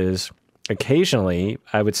 which is occasionally,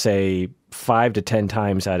 I would say 5 to 10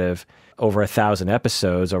 times out of over 1,000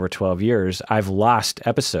 episodes over 12 years, I've lost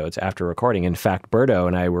episodes after recording. In fact, Berto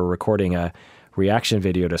and I were recording a reaction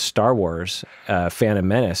video to Star Wars, Phantom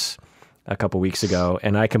Menace, a couple weeks ago,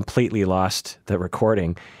 and I completely lost the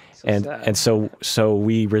recording. So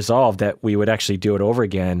we resolved that we would actually do it over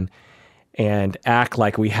again and act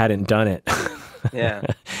like we hadn't done it. Yeah.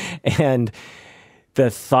 And the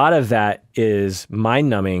thought of that is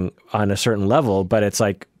mind-numbing on a certain level, but it's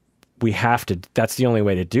like we have to. That's the only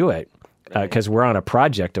way to do it, because we're on a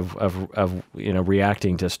project of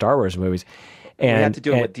reacting to Star Wars movies. And we had to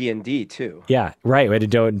do it with D&D too. Yeah, right. We had to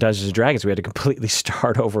do it in Dungeons and Dragons. We had to completely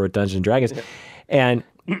start over with Dungeons and Dragons. Yeah. And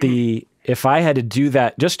if I had to do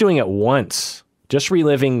that, just doing it once, just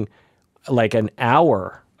reliving like an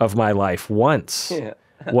hour of my life once. Yeah.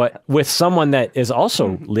 With someone that is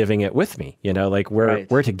also living it with me, like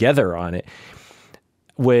we're together on it,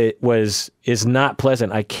 is not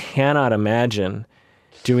pleasant. I cannot imagine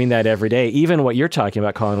doing that every day. Even what you're talking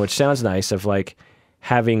about, Collin, which sounds nice, of like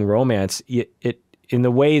having romance, it in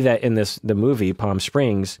the way that in the movie Palm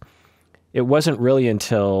Springs, it wasn't really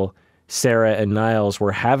until Sarah and Niles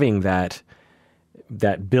were having that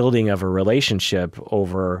building of a relationship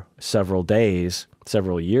over several days,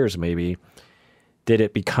 several years maybe, did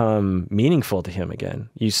it become meaningful to him again.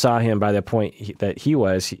 You saw him by the point that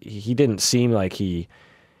he didn't seem like he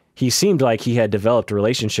seemed like he had developed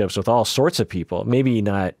relationships with all sorts of people, maybe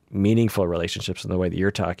not meaningful relationships in the way that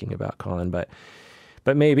you're talking about, Collin, but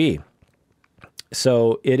maybe.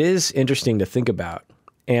 So it is interesting to think about.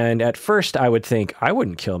 And at first I would think I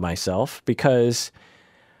wouldn't kill myself because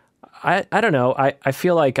I don't know. I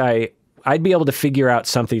feel like I'd be able to figure out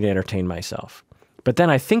something to entertain myself. But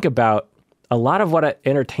then I think about a lot of what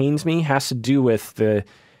entertains me has to do with the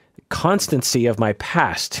constancy of my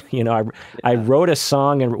past. You know, I wrote a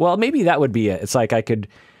song and, well, maybe that would be it. It's like I could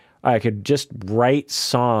just write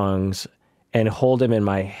songs and hold them in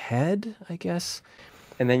my head, I guess.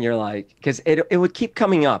 And then you're like, because it would keep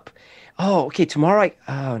coming up. Oh, okay, tomorrow.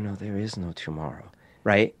 Oh, no, there is no tomorrow,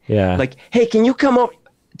 right? Yeah. Like, hey, can you come over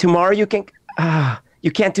tomorrow? You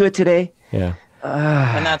can't do it today? Yeah.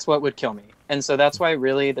 And that's what would kill me. And so that's why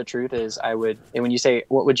really the truth is when you say,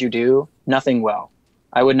 what would you do? Nothing well.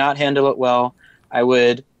 I would not handle it well. I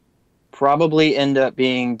would probably end up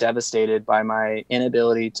being devastated by my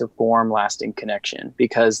inability to form lasting connection,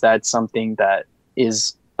 because that's something that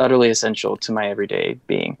is utterly essential to my everyday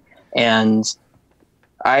being. And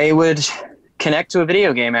I would connect to a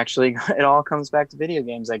video game, actually. It all comes back to video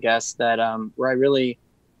games, I guess, that where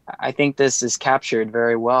I think this is captured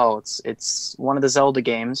very well. It's one of the Zelda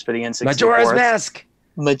games for the N64.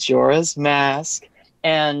 Majora's Mask.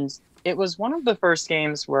 And it was one of the first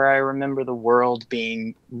games where I remember the world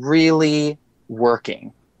being really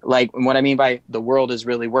working. Like, what I mean by the world is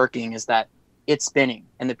really working is that it's spinning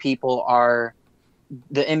and the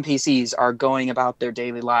NPCs are going about their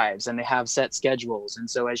daily lives and they have set schedules. And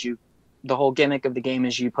so the whole gimmick of the game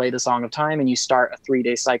is you play the Song of Time and you start a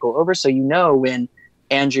 3-day cycle over. So you know when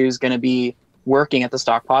Andrew's going to be working at the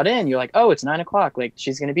Stockpot Inn, you're like, oh, it's 9 o'clock. Like,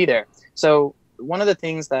 she's going to be there. So one of the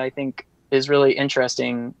things that I think is really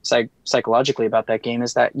interesting psychologically about that game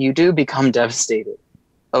is that you do become devastated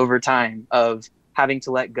over time of having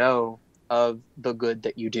to let go of the good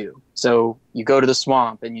that you do. So you go to the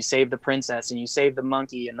swamp and you save the princess and you save the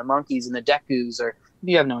monkey, and the monkeys and the Dekus, or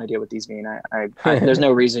you have no idea what these mean. There's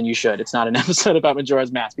no reason you should. It's not an episode about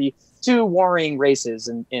Majora's Mask. But two warring races,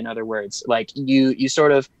 in other words. Like, you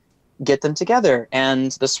sort of get them together,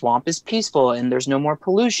 and the swamp is peaceful, and there's no more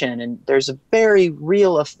pollution, and there's a very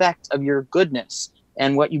real effect of your goodness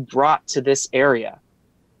and what you brought to this area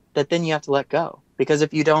that then you have to let go. Because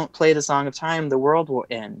if you don't play the Song of Time, the world will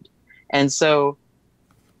end. And so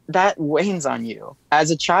that wanes on you.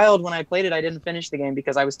 As a child, when I played it, I didn't finish the game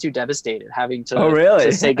because I was too devastated having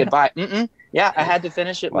to say goodbye. Yeah, I had to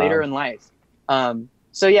finish it later in life.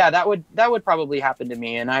 So yeah, that would probably happen to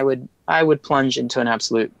me, and I would plunge into an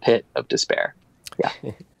absolute pit of despair.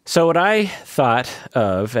 Yeah. So what I thought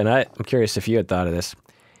of, and I'm curious if you had thought of this,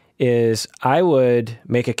 is I would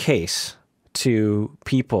make a case to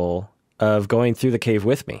people of going through the cave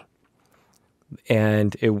with me.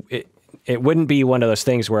 And it wouldn't be one of those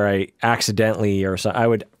things where I accidentally or so.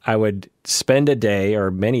 I would spend a day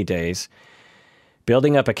or many days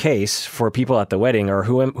building up a case for people at the wedding or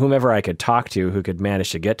whomever I could talk to who could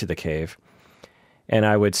manage to get to the cave. And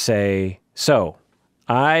I would say, so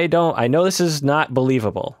I know this is not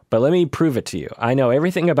believable, but let me prove it to you. I know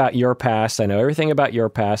everything about your past. I know everything about your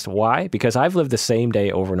past. Why? Because I've lived the same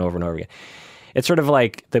day over and over and over again. It's sort of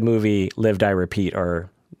like the movie Live, Die, Repeat, or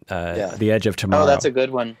The Edge of Tomorrow. Oh, that's a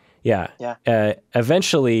good one. Yeah.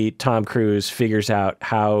 Eventually, Tom Cruise figures out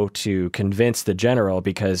how to convince the general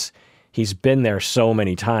because he's been there so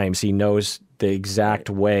many times. He knows the exact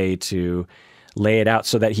way to lay it out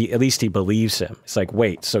so that at least he believes him. It's like,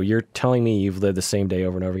 wait, so you're telling me you've lived the same day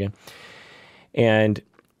over and over again? And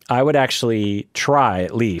I would actually try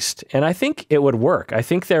at least, and I think it would work. I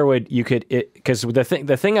think because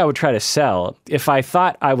the thing I would try to sell, if I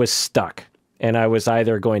thought I was stuck and I was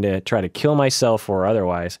either going to try to kill myself or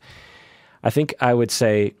otherwise, I think I would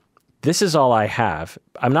say, this is all I have.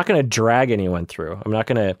 I'm not going to drag anyone through. I'm not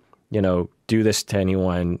going to, do this to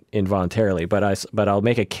anyone involuntarily, but I'll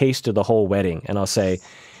make a case to the whole wedding, and I'll say,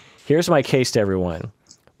 here's my case to everyone.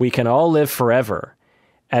 We can all live forever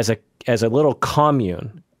as a little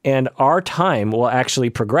commune, and our time will actually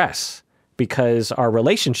progress because our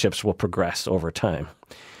relationships will progress over time.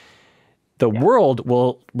 The world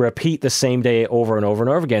will repeat the same day over and over and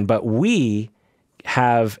over again, but we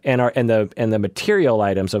have and the material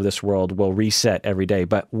items of this world will reset every day.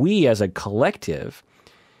 But we as a collective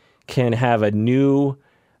can have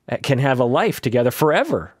a life together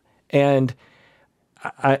forever. And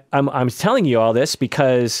I'm telling you all this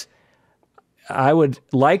because I would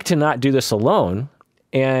like to not do this alone,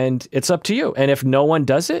 and it's up to you. And if no one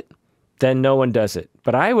does it, then no one does it.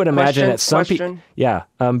 But I would imagine that some people,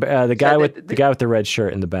 the guy with the red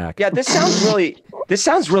shirt in the back. Yeah, this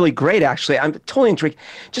sounds really great. Actually, I'm totally intrigued.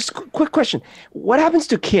 Just quick question: what happens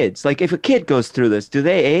to kids? Like, if a kid goes through this, do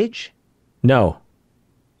they age? No.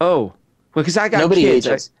 Oh, because I got Nobody kids.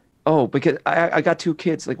 ages. Because I got 2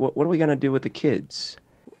 kids. Like, what are we gonna do with the kids?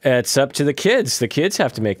 It's up to the kids. The kids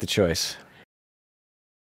have to make the choice.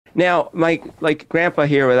 Now, like Grandpa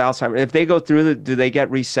here with Alzheimer's, if they go through do they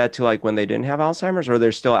get reset to like when they didn't have Alzheimer's, or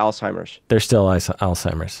they're still Alzheimer's? They're still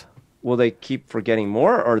Alzheimer's. Will they keep forgetting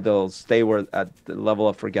more, or they'll stay at the level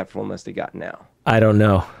of forgetfulness they got now? I don't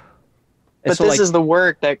know. But so, this is the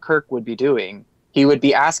work that Kirk would be doing. He would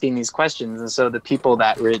be asking these questions, and so the people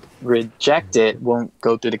that reject it won't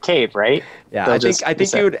go through the cave, right? Yeah, I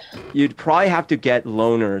think you'd probably have to get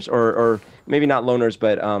loners, or maybe not loners,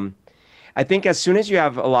 but I think as soon as you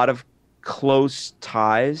have a lot of close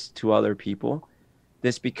ties to other people,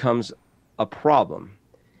 this becomes a problem,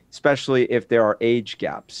 especially if there are age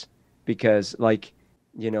gaps, because like,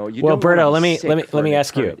 you know, you. Well, don't Berto, let me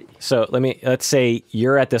ask you. So let's say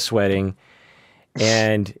you're at this wedding,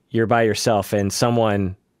 and you're by yourself, and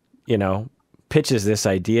someone, you know, pitches this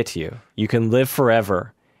idea to you. You can live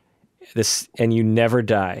forever, and you never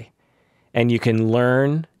die, and you can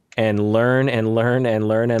learn and learn and learn and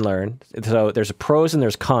learn and learn. So there's pros and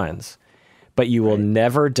there's cons, but you will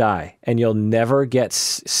never die, and you'll never get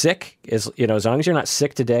sick. As long as you're not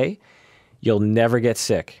sick today, you'll never get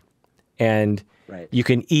sick. And you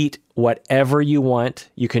can eat whatever you want.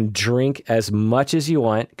 You can drink as much as you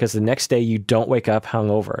want, because the next day you don't wake up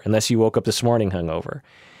hungover, unless you woke up this morning hungover.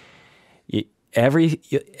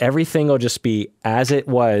 Everything will just be as it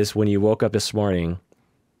was when you woke up this morning.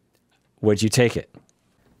 Would you take it?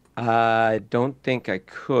 I don't think I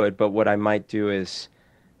could, but what I might do is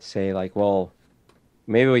say like, well,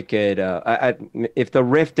 maybe we could, if the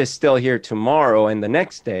rift is still here tomorrow and the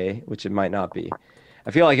next day, which it might not be,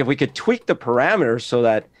 I feel like if we could tweak the parameters so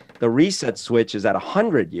that the reset switch is at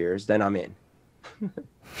 100 years, then I'm in.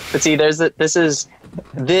 But see, this is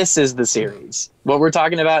the series. What we're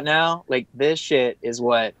talking about now, like this shit is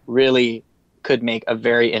what really could make a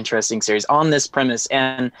very interesting series on this premise.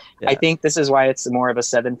 And I think this is why it's more of a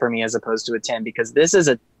 7 for me as opposed to a 10, because this is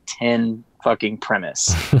a 10 fucking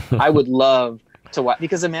premise. I would love to watch,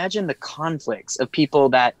 because imagine the conflicts of people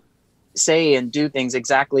that say and do things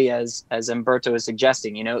exactly as Humberto is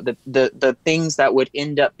suggesting, you know, the things that would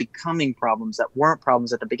end up becoming problems that weren't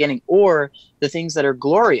problems at the beginning, or the things that are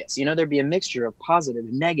glorious, you know, there'd be a mixture of positive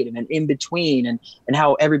and negative and in between, and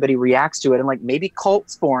how everybody reacts to it. And like maybe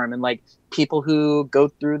cults form, and like people who go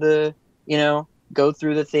through the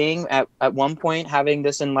thing at one point having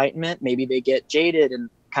this enlightenment, maybe they get jaded and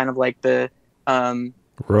kind of like the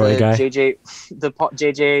Roy guy,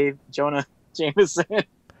 JJ Jonah Jameson.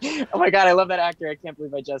 Oh my God, I love that actor. I can't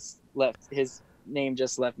believe his name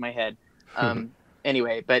just left my head.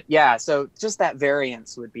 Anyway, but yeah, so just that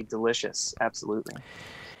variance would be delicious. Absolutely.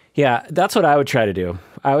 Yeah, that's what I would try to do.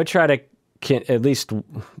 I would try to, at least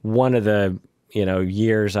one of the,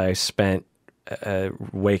 years I spent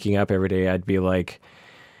waking up every day, I'd be like,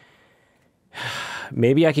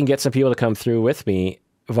 maybe I can get some people to come through with me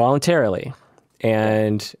voluntarily.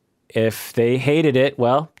 And if they hated it,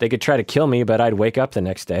 well, they could try to kill me, but I'd wake up the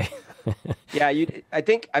next day. Yeah,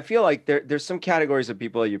 I feel like there's some categories of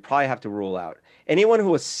people that you probably have to rule out. Anyone who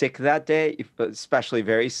was sick that day, especially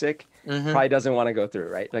very sick, probably doesn't want to go through,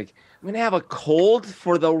 right? Like, I'm going to have a cold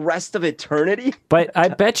for the rest of eternity. But I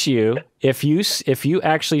bet you, if you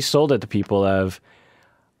actually sold it to people of,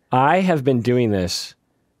 I have been doing this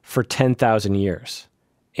for 10,000 years.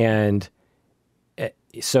 And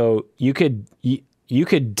so you could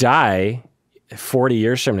die 40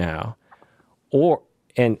 years from now,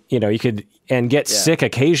 you could get sick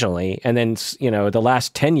occasionally, and then the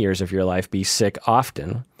last 10 years of your life be sick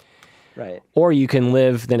often. Right. Or you can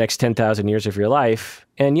live the next 10,000 years of your life,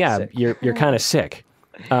 and you're kind of sick.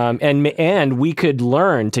 And we could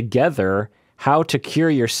learn together how to cure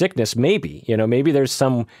your sickness. Maybe maybe there's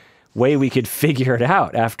some way we could figure it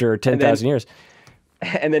out after 10,000 years.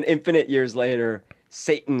 And then infinite years later,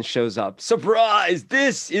 Satan shows up. Surprise!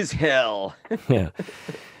 This is hell. Yeah.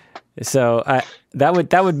 So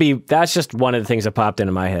that's just one of the things that popped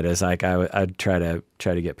into my head, is like I'd try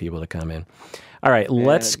to get people to come in. All right,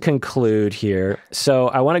 let's conclude here. So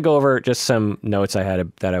I want to go over just some notes I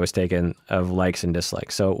had that I was taking of likes and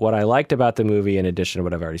dislikes. So what I liked about the movie, in addition to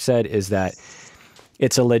what I've already said, is that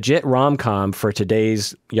it's a legit rom-com for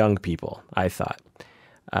today's young people. I thought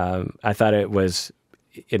it was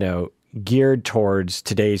you know, geared towards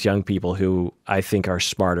today's young people who I think are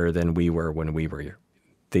smarter than we were when we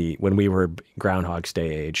were Groundhog's Day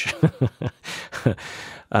age.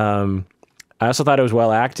 I also thought it was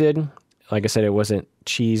well acted. Like I said, it wasn't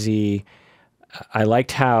cheesy. I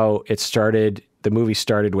liked how the movie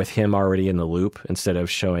started with him already in the loop instead of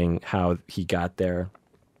showing how he got there.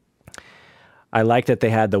 I liked that they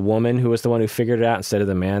had the woman who was the one who figured it out instead of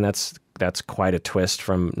the man. That's quite a twist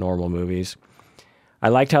from normal movies. I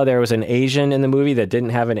liked how there was an Asian in the movie that didn't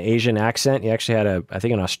have an Asian accent. He actually had I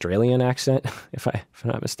think an Australian accent, if I'm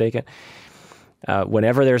not mistaken.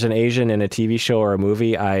 Whenever there's an Asian in a TV show or a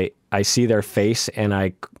movie, I see their face and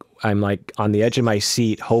I'm like on the edge of my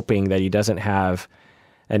seat hoping that he doesn't have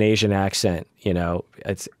an Asian accent. You know,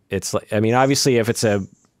 it's like, I mean, obviously if it's a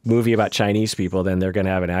movie about Chinese people, then they're going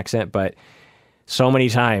to have an accent, but so many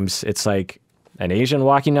times it's like an Asian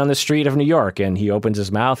walking down the street of New York and he opens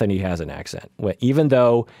his mouth and he has an accent. Even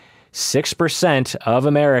though 6% of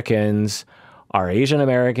Americans are Asian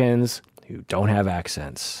Americans who don't have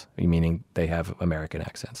accents, meaning they have American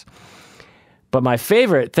accents. But my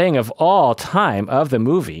favorite thing of all time of the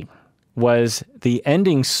movie was the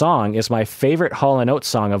ending song is my favorite Hall & Oates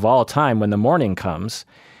song of all time, When the Morning Comes.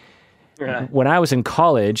 When I was in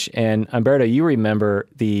college, and Humberto, you remember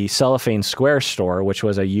the Cellophane Square store, which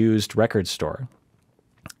was a used record store.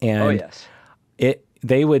 And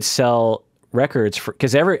they would sell records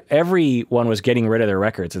because everyone was getting rid of their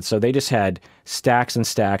records, and so they just had stacks and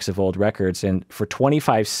stacks of old records. And for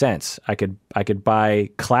 25 cents, I could buy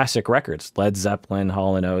classic records: Led Zeppelin,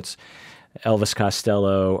 Hall & Oates, Elvis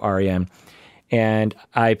Costello, REM. And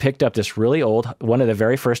I picked up this really old, one of the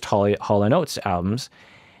very first Hall & Oates albums,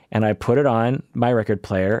 and I put it on my record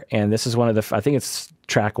player. And this is one of the, I think it's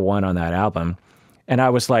track 1 on that album. And I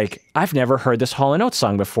was like, I've never heard this Hall & Oates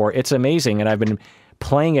song before. It's amazing. And I've been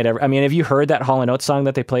playing it. I mean, have you heard that Hall & Oates song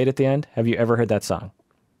that they played at the end? Have you ever heard that song?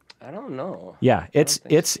 I don't know. Yeah, it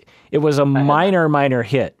was a minor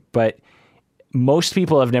hit, but most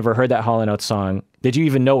people have never heard that Hall & Oates song. Did you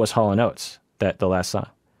even know it was Hall & Oates, the last song?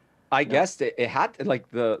 I guessed it had to, like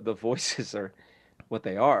the voices are what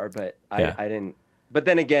they are, but I didn't. But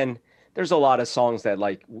then again, there's a lot of songs that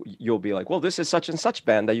like you'll be like, well, this is such and such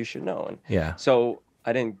band that you should know. And yeah. So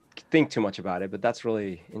I didn't think too much about it, but that's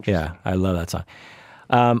really interesting. Yeah, I love that song.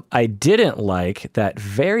 I didn't like that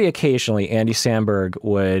very occasionally Andy Samberg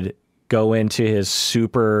would go into his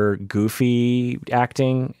super goofy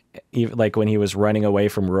acting. Like when he was running away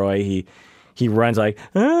from Roy, he runs like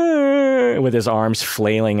with his arms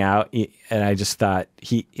flailing out, and I just thought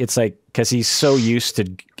it's like because he's so used to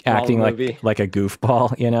acting like a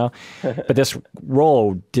goofball, you know. But this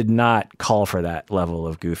role did not call for that level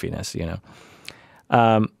of goofiness, you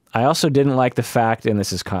know. I also didn't like the fact, and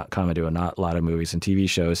this is common to a lot of movies and TV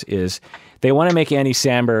shows, is they want to make Andy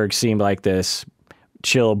Samberg seem like this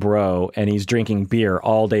chill bro, and he's drinking beer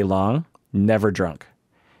all day long, never drunk.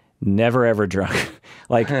 Never, ever drunk.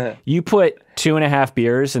 Like, you put 2.5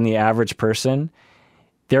 beers in the average person,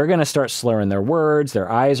 they're going to start slurring their words.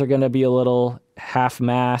 Their eyes are going to be a little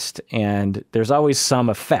half-mast, and there's always some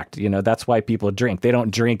effect. You know, that's why people drink. They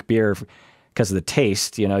don't drink beer because of the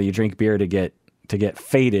taste. You know, you drink beer to get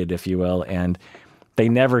faded, if you will, and they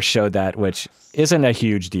never showed that, which isn't a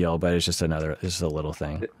huge deal, but it's just a little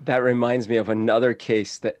thing. That reminds me of another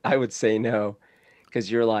case that I would say no,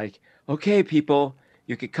 because you're like, okay, people,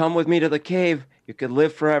 you could come with me to the cave. You could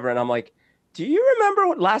live forever. And I'm like, do you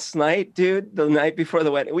remember last night, dude? The night before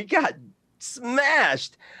the wedding, we got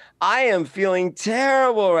smashed. I am feeling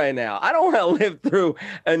terrible right now. I don't want to live through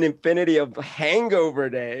an infinity of hangover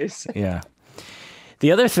days. Yeah.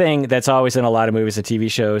 The other thing that's always in a lot of movies and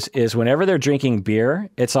TV shows is whenever they're drinking beer,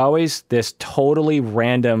 it's always this totally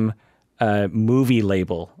random movie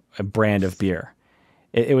label, a brand of beer.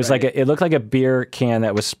 It was right. It looked like a beer can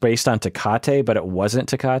that was based on Tecate, but it wasn't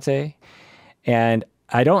Tecate. And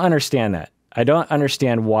I don't understand that. I don't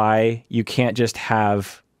understand why you can't just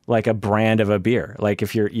have like a brand of a beer. Like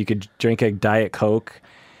if you could drink a Diet Coke,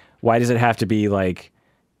 why does it have to be like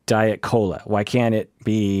Diet Cola? Why can't it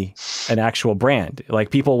be an actual brand? Like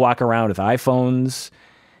people walk around with iPhones.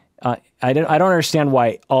 I don't understand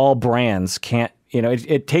why all brands can't, you know,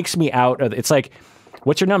 it takes me out of, it's like,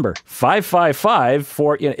 what's your number? 555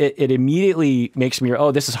 for, you know, it immediately makes me,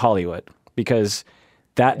 oh, this is Hollywood, because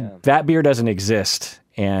that beer doesn't exist,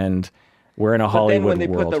 and we're in a Hollywood world. But then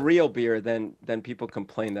when they put the real beer, then people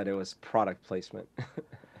complain that it was product placement.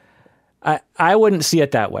 I wouldn't see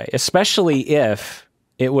it that way, especially if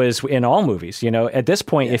it was in all movies. You know, at this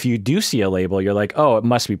point, if you do see a label, you're like, oh, it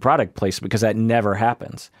must be product placement, because that never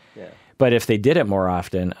happens. Yeah. But if they did it more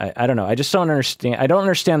often, I don't know. I just don't understand. I don't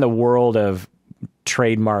understand the world of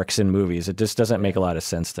trademarks in movies. It just doesn't make a lot of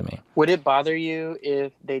sense to me. Would it bother you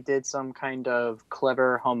if they did some kind of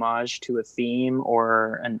clever homage to a theme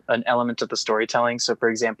or an element of the storytelling? So, for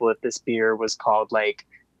example, if this beer was called like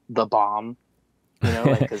the Bomb, you know,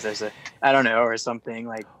 like because there's a, I don't know, or something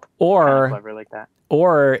like or clever like that.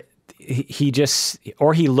 Or he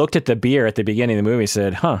looked at the beer at the beginning of the movie and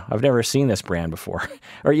said, "Huh, I've never seen this brand before,"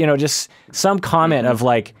 or you know, just some comment of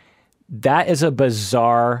like, "That is a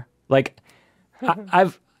bizarre." Like,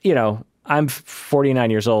 I'm 49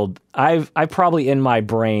 years old. I probably in my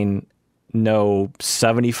brain know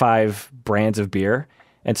 75 brands of beer.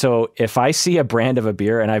 And so if I see a brand of a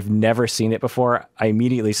beer and I've never seen it before, I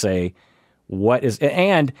immediately say, what is,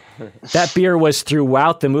 and that beer was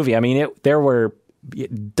throughout the movie. I mean, there were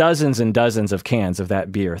dozens and dozens of cans of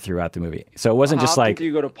that beer throughout the movie. So it wasn't just like. Do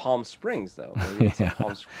you go to Palm Springs though? Maybe it's a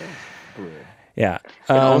Palm Springs brewery. Yeah. You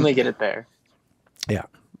can only get it there. Yeah.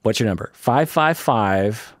 What's your number?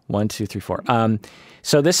 555-1234.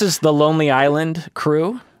 So this is the Lonely Island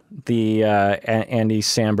crew, the Andy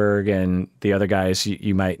Samberg and the other guys.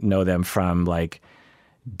 You might know them from like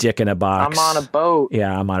Dick in a Box. I'm on a boat.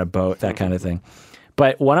 Yeah, I'm on a boat, that kind of thing.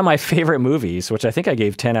 But one of my favorite movies, which I think I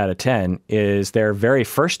gave 10 out of 10, is their very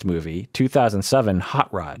first movie, 2007,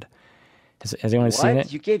 Hot Rod. Has anyone seen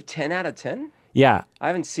it? You gave 10 out of 10? Yeah. I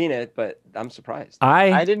haven't seen it, but I'm surprised.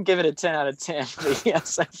 I didn't give it a 10 out of 10, but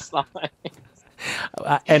yes, I saw it.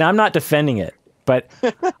 And I'm not defending it, but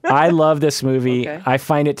I love this movie. Okay. I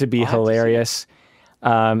find it to be hilarious.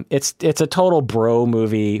 It's a total bro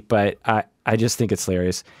movie, but I just think it's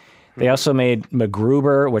hilarious. They also made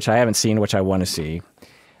MacGruber, which I haven't seen, which I want to see.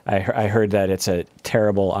 I heard that it's a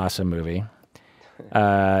terrible, awesome movie.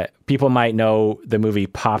 People might know the movie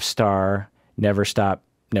Pop Star, Never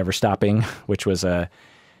Stopping, which was a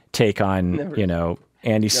take on,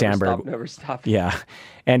 Andy Samberg. Never Stop. Yeah.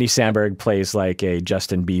 Andy Samberg plays like a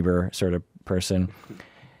Justin Bieber sort of person.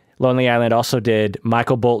 Lonely Island also did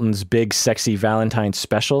Michael Bolton's Big Sexy Valentine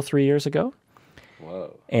special 3 years ago.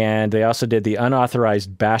 Whoa. And they also did the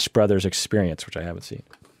unauthorized Bash Brothers Experience, which I haven't seen.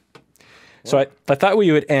 So I thought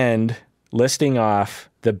we would end listing off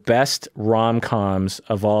the best rom-coms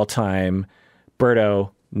of all time.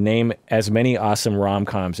 Berto, name as many awesome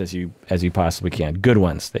rom-coms as you possibly can. Good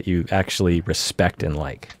ones that you actually respect and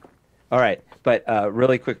like. All right. But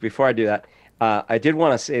really quick, before I do that, I did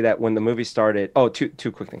want to say that when the movie started,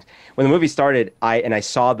 two quick things. When the movie started, I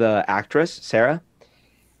saw the actress, Sarah.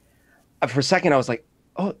 For a second, I was like,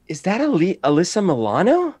 oh, is that Alyssa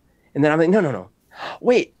Milano? And then I'm like, no.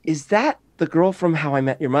 Wait, is that the girl from How I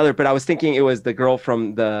Met Your Mother? But I was thinking it was the girl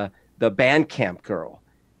from the band camp girl.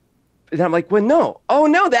 And I'm like, well, no. Oh,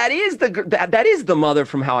 no, that is the mother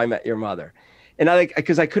from How I Met Your Mother. And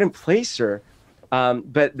because I couldn't place her.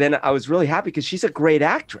 But then I was really happy because she's a great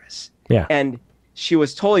actress. Yeah. And she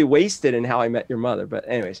was totally wasted in How I Met Your Mother. But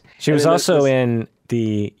anyways. She was also in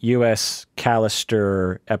the U.S.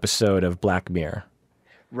 Callister episode of Black Mirror.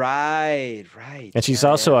 Right. And she's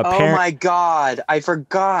also a parent. Oh my God, I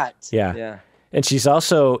forgot. Yeah. And she's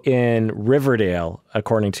also in Riverdale,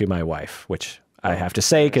 according to my wife, which I have to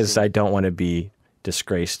say because I don't want to be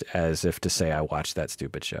disgraced as if to say I watched that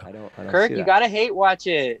stupid show. I don't Kirk, you gotta hate watch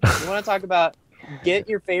it. You want to talk about get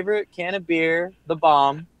your favorite can of beer, the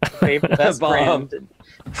Bomb, favorite best brand.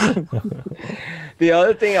 The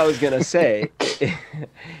other thing I was gonna say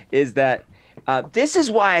is that this is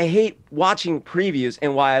why I hate watching previews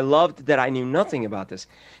and why I loved that I knew nothing about this,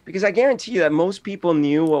 because I guarantee you that most people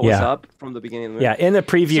knew what was up from the beginning of the movie. Yeah, in the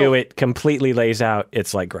preview, it completely lays out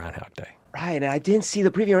it's like Groundhog Day. Right, and I didn't see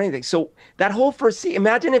the preview or anything. So that whole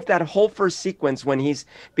imagine if that whole first sequence when he's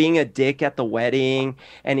being a dick at the wedding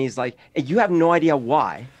and he's like, you have no idea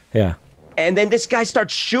why. Yeah. And then this guy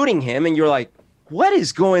starts shooting him and you're like, what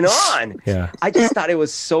is going on? Yeah. I just thought it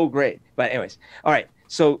was so great. But anyways, all right.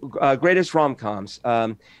 So greatest rom-coms.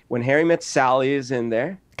 When Harry Met Sally is in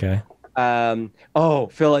there. Okay.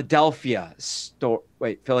 Philadelphia Story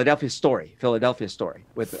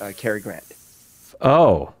with Cary Grant.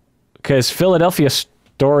 Oh, because Philadelphia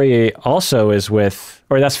Story also is with,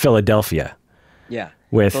 or that's Philadelphia. Yeah.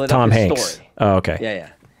 With Tom Hanks. Story. Oh, okay.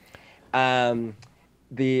 Yeah.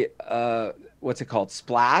 What's it called?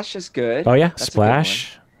 Splash is good. Oh yeah, that's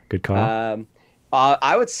Splash. Good call.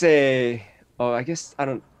 I would say. Oh, I guess I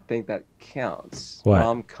don't think that counts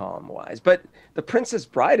rom-com wise, but The Princess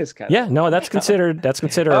Bride is kind of. Yeah, no, that's considered. That's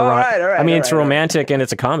considered. All right. I mean, it's romantic and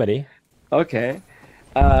it's a comedy. Okay.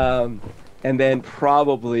 And then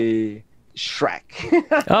probably Shrek.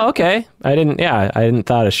 Oh, okay. I didn't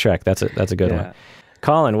thought of Shrek. That's a good one.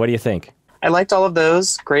 Collin, what do you think? I liked all of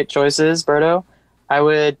those. Great choices, Berto. I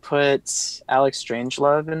would put Alex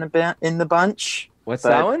Strangelove in the bunch. What's But-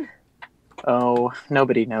 that one? Oh,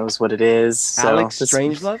 nobody knows what it is. So Alex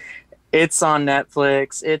Strangelove? It's on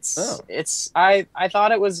Netflix. Oh. I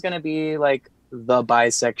thought it was going to be like the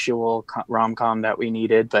bisexual rom-com that we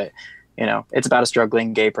needed, but you know, it's about a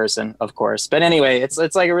struggling gay person, of course. But anyway, it's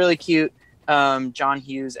like a really cute John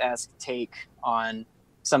Hughes-esque take on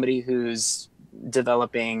somebody who's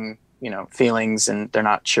developing, you know, feelings and they're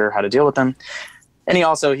not sure how to deal with them. And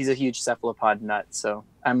he's a huge cephalopod nut, so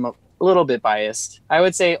I'm a little bit biased. I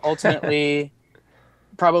would say ultimately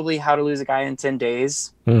probably How to Lose a Guy in 10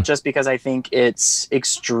 Days, just because I think it's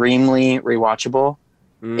extremely rewatchable.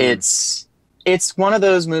 It's one of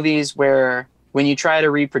those movies where when you try to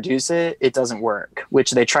reproduce it, it doesn't work,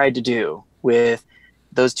 which they tried to do with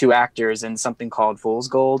those two actors in something called Fool's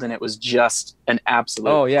Gold, and it was just an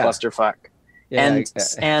absolute clusterfuck. Yeah,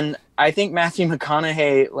 and I think Matthew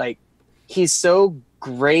McConaughey, like, he's so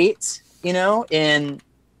great, you know, in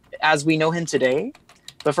as we know him today,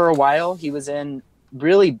 but for a while he was in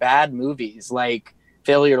really bad movies like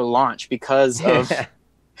Failure to Launch because of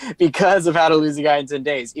How to Lose a Guy in 10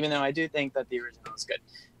 Days, even though I do think that the original is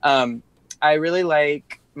good. I really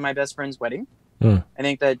like My Best Friend's Wedding. I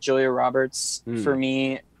think that Julia Roberts, for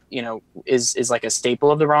me, you know, is like a staple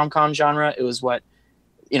of the rom-com genre. It was what,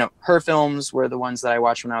 you know, her films were the ones that I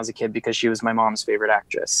watched when I was a kid because she was my mom's favorite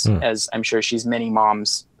actress, as I'm sure she's many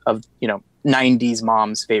moms of, you know, 90s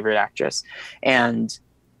moms' favorite actress. And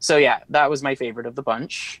so, yeah, that was my favorite of the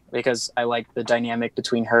bunch because I liked the dynamic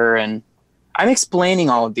between her and I'm explaining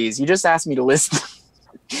all of these. You just asked me to list them.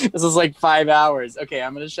 This is like 5 hours. Okay,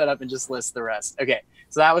 I'm going to shut up and just list the rest. Okay,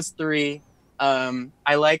 so that was 3.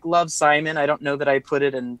 I like Love, Simon. I don't know that I put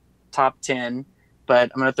it in top 10,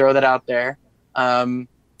 but I'm going to throw that out there.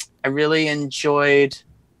 I really enjoyed,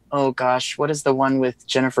 oh gosh, what is the one with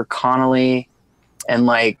Jennifer Connelly and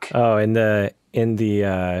like... Oh, they're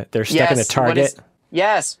stuck in a Target.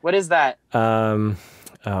 What is that?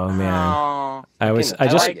 Oh man, oh, I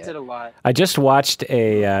liked it a lot. I just watched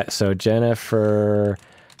so Jennifer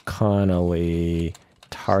Connelly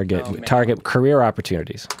Target Career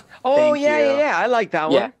Opportunities. Oh yeah, I like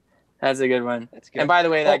that one. Yeah, that's a good one. That's good. And by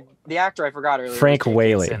the way, the actor I forgot earlier, Frank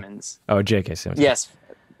Whaley. Simmons. Oh, J.K. Simmons. Yes,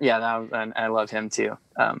 yeah, I love him too.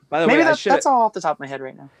 By the maybe way, that's all off the top of my head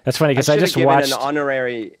right now. That's funny because I just watched.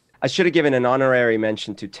 I should have given an honorary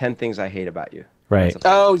mention to 10 Things I Hate About You. Right.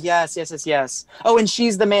 Oh yes. Oh, and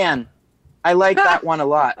She's the Man. I like that one a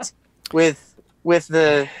lot. With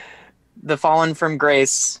the Fallen from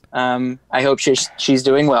Grace. I hope she's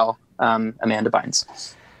doing well. Amanda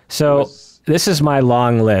Bynes. So this is my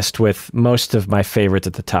long list with most of my favorites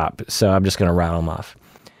at the top. So I'm just going to rattle them off.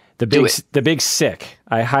 The Big Sick.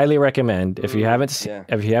 I highly recommend if you haven't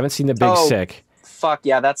seen The Big Sick. Fuck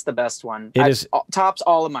yeah, that's the best one. Tops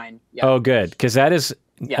all of mine. Yeah. Oh, good, because that is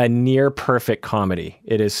a near perfect comedy.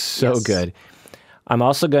 It is so good. I'm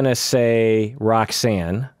also going to say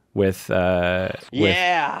Roxanne with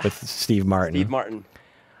Steve Martin.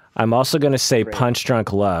 I'm also going to say Punch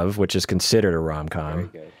Drunk Love, which is considered a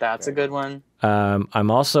rom-com. That's a good one.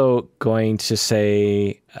 I'm also going to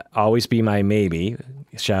say Always Be My Maybe.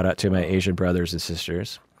 Shout out to my Asian brothers and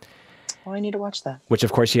sisters. Oh, I need to watch that. Which,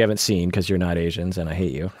 of course, you haven't seen because you're not Asians, and I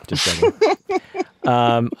hate you. Just joking.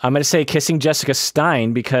 I'm going to say Kissing Jessica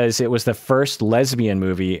Stein because it was the first lesbian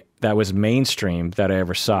movie that was mainstream that I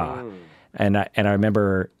ever saw. And I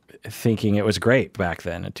remember thinking it was great back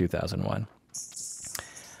then in 2001.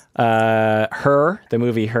 Her, the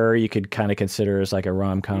movie Her, you could kind of consider as like a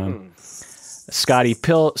rom-com. Scott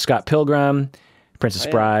Pilgrim, Princess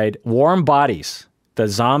Bride, Warm Bodies, the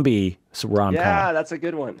zombie rom-com. Yeah, that's a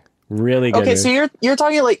good one. Really good. Okay, so you're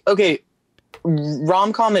talking like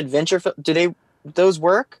rom-com adventure. Do those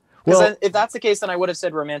work? Well, if that's the case, then I would have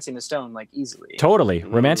said Romancing the Stone like easily. Totally,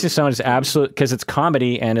 Romancing the Stone is absolute because it's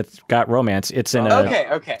comedy and it's got romance. It's in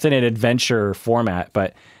it's in an adventure format,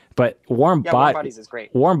 but Warm Bodies is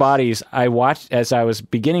great. Warm Bodies, I watched as I was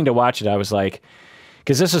beginning to watch it. I was like,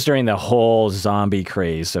 because this was during the whole zombie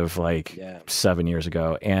craze of 7 years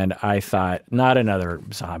ago, and I thought, not another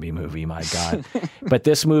zombie movie, my God. But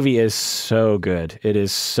this movie is so good. It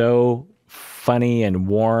is so funny and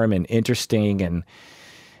warm and interesting, and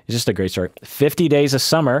it's just a great story. 50 Days of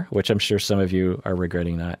Summer, which I'm sure some of you are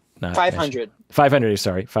regretting not 500. 500,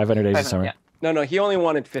 sorry. 500 Days of Summer. Yeah. No, he only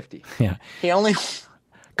wanted 50. Yeah. He only...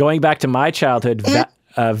 Going back to my childhood,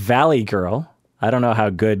 Valley Girl. I don't know how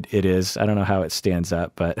good it is. I don't know how it stands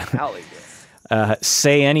up, but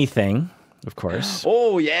Say Anything, of course.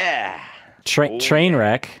 Oh, yeah.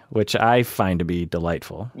 Trainwreck, which I find to be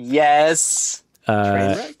delightful. Yes.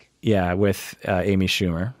 Trainwreck? Yeah, with Amy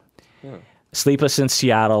Schumer. Sleepless in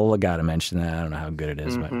Seattle. I got to mention that. I don't know how good it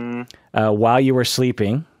is, Mm-hmm. but While You Were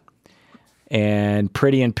Sleeping, and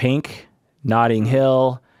Pretty in Pink, Notting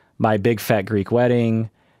Hill, My Big Fat Greek Wedding,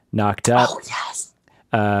 Knocked Up. Oh, yes.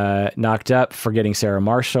 Knocked Up, Forgetting Sarah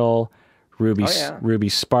Marshall, Ruby Ruby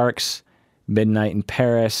Sparks, Midnight in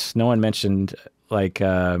Paris. No one mentioned like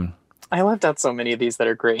I left out so many of these that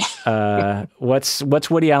are great. what's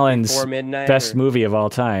Woody Allen's best movie of all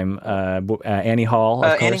time? Annie Hall.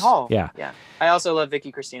 Of course. Annie Hall. Yeah. I also love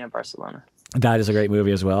Vicky Cristina Barcelona. That is a great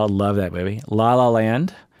movie as well. I love that movie. La La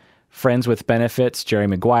Land, Friends with Benefits, Jerry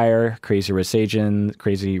Maguire, Crazy Rich Asians,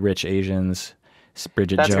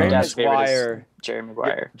 Bridget That's my Jones. dad's favorite is Jerry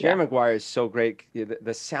Maguire. Jerry Maguire is so great.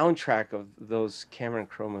 The soundtrack of those Cameron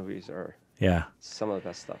Crowe movies are some of the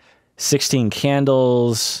best stuff. 16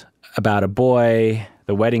 Candles, About a Boy,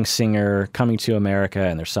 The Wedding Singer, Coming to America,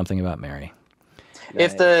 and There's Something About Mary.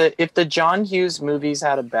 Nice. If the John Hughes movies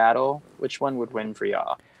had a battle, which one would win for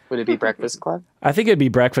y'all? Would it be Breakfast Club? I think it'd be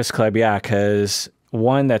Breakfast Club, yeah, because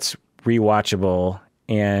one, that's rewatchable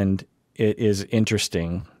and it is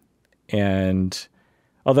interesting. And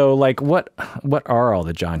although, like, what are all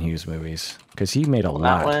the John Hughes movies? Because he made a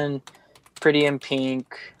lot. That one, Pretty in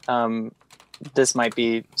Pink. This might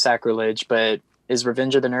be sacrilege, but is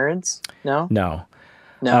Revenge of the Nerds? No,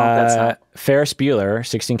 that's not. Ferris Bueller,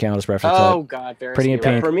 16 Candles, Breakfast Club. Oh God, Ferris Pretty in Bueller.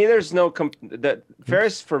 Pink. For me, there's no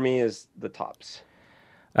Ferris for me is the tops.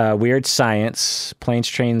 Weird Science, Planes,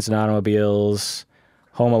 Trains, and Automobiles,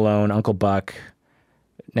 Home Alone, Uncle Buck,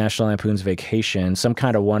 National Lampoon's Vacation, Some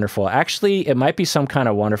Kind of Wonderful. Actually, it might be Some Kind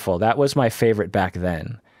of Wonderful. That was my favorite back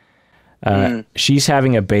then. She's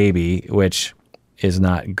Having a Baby, which is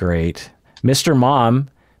not great. Mr.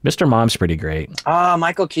 Mom's pretty great.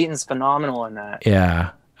 Michael Keaton's phenomenal in that.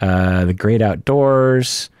 Yeah. The Great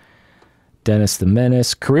Outdoors, Dennis the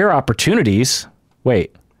Menace, Career Opportunities.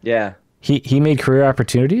 Wait. Yeah. He made Career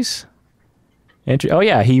Opportunities? Oh,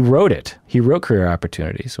 yeah, he wrote it. He wrote Career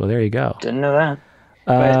Opportunities. Well, there you go. Didn't know that.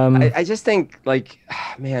 But I just think, like,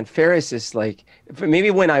 man, Ferris is like, maybe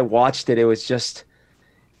when I watched it, it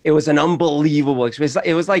was an unbelievable experience.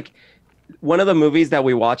 It was like one of the movies that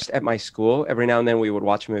we watched at my school. Every now and then we would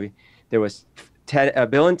watch a movie. There was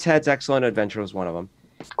Bill and Ted's Excellent Adventure was one of them.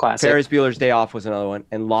 Classic. Ferris Bueller's Day Off was another one.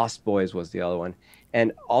 And Lost Boys was the other one.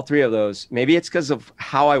 And all three of those, maybe it's because of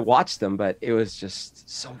how I watched them, but it was just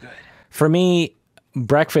so good. For me,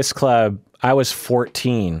 Breakfast Club, I was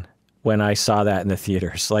 14 when I saw that in the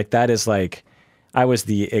theaters. Like, that is like, I was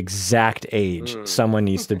the exact age someone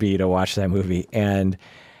needs to be to watch that movie. And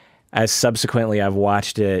as subsequently I've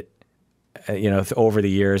watched it, over the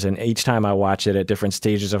years, and each time I watch it at different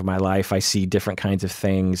stages of my life, I see different kinds of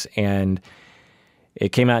things. And it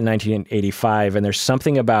came out in 1985, and there's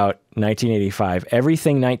something about 1985.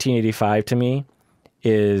 Everything 1985 to me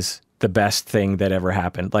is the best thing that ever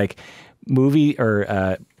happened. Like movie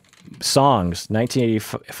or songs,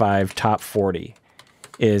 1985 top 40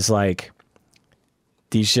 is like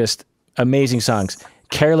these just amazing songs.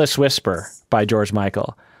 Careless Whisper by George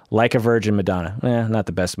Michael. Like a Virgin, Madonna. Not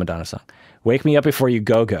the best Madonna song. Wake Me Up Before You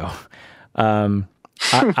Go Go.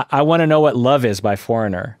 I Want to Know What Love Is by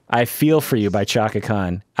Foreigner. I Feel For You by Chaka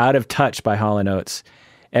Khan. Out of Touch by Hall & Oates.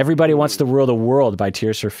 Everybody Wants to Rule the World by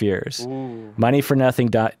Tears for Fears. Money for Nothing,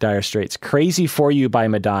 Dire Straits. Crazy For You by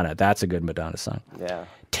Madonna. That's a good Madonna song. Yeah.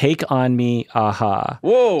 Take On Me, Aha.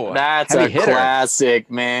 Whoa. That's a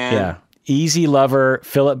classic, man. Yeah. Easy Lover,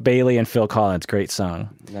 Philip Bailey and Phil Collins. Great song.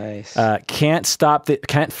 Nice. Can't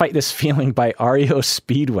Fight This Feeling by REO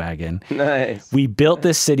Speedwagon. Nice. We Built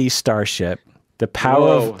This City, Starship. The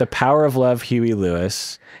Power of Love, Huey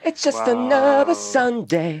Lewis. It's just another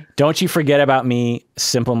Sunday. Don't You Forget About Me,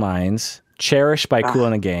 Simple Minds. Cherish by Kool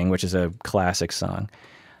and the Gang, which is a classic song.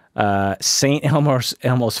 St.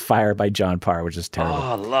 Elmo's Fire by John Parr, which is terrible.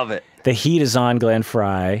 Oh, I love it. The Heat Is On, Glenn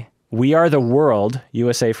Frey. We Are the World,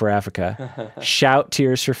 USA for Africa. Shout,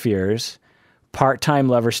 Tears for Fears. Part-Time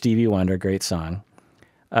Lover, Stevie Wonder, great song.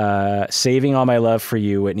 Saving All My Love for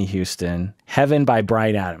You, Whitney Houston. Heaven by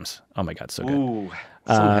Bryan Adams. Oh my God, so good. Ooh,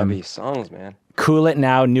 some heavy songs, man. Cool It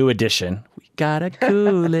Now, New Edition. We gotta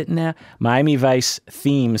cool it now. Miami Vice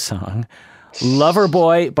theme song.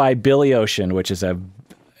 Loverboy by Billy Ocean, which is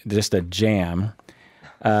just a jam.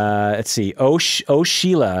 Let's see. Oh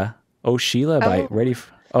Sheila by Ready.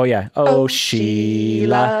 Oh yeah. Oh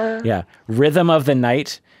Sheila. Yeah. Rhythm of the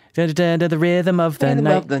Night. The Rhythm of the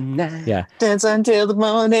Night. Yeah. Dance until the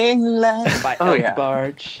morning light. By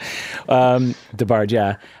DeBarge. DeBarge,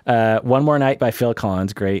 yeah. One More Night by Phil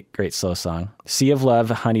Collins. Great slow song. Sea of Love,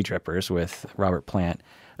 Honey Drippers with Robert Plant.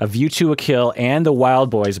 A View to a Kill and The Wild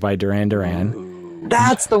Boys by Duran Duran.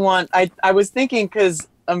 That's the one. I was thinking because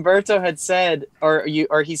Humberto had said, or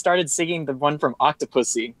he started singing the one from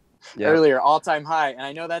Octopussy earlier, All Time High, and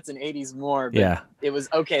I know that's an '80s more, but it was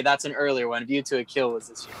okay. That's an earlier one. View to a Kill was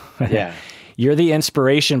this year. Yeah. You're the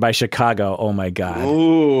Inspiration by Chicago. Oh my God.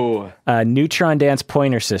 Ooh. Neutron Dance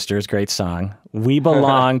Pointer Sisters, great song. We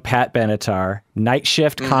Belong, Pat Benatar. Night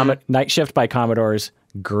Shift by Commodores,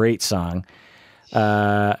 great song.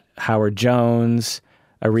 Howard Jones,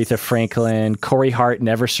 Aretha Franklin, Corey Hart,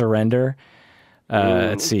 Never Surrender.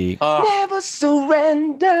 Let's see. Never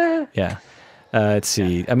surrender. Yeah. Let's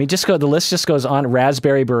see. I mean, the list just goes on.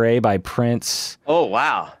 Raspberry Beret by Prince. Oh,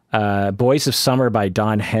 wow. Boys of Summer by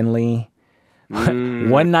Don Henley.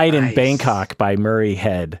 One Night in Bangkok by Murray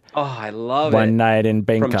Head. Oh, I love One Night in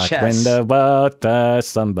Bangkok. When the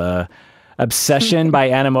samba. Obsession by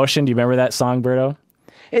Animotion. Do you remember that song, Berto?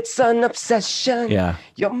 It's an obsession. Yeah.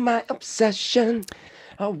 You're my obsession.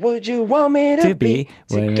 How would you want me to be?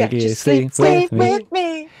 When get you you sleep sleep with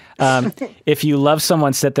me. If You Love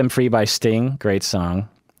Someone, Set Them Free by Sting. Great song.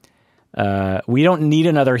 We Don't Need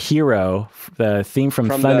Another Hero. The theme from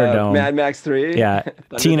Thunderdome. Mad Max 3. Yeah.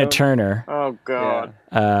 Tina Turner. Oh, God.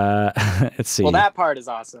 Let's see. Well, that part is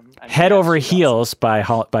awesome. Head Over Heels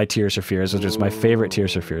by Tears for Fears, which is my favorite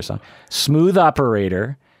Tears for Fears song. Smooth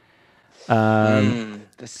Operator.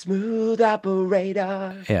 The Smooth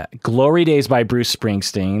Operator. Yeah. Glory Days by Bruce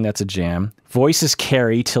Springsteen. That's a jam. Voices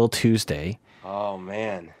Carry, Till Tuesday. Oh,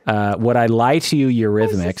 man. Would I Lie to You,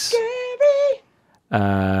 Eurythmics. Scary.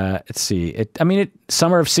 Let's see.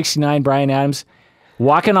 Summer of '69, Bryan Adams.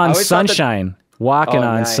 Walking on Sunshine. Walking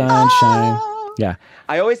on Sunshine. Yeah.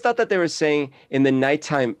 I always thought that they were saying, in the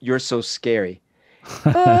nighttime, you're so scary.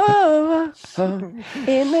 Oh,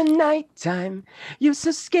 in the nighttime, you're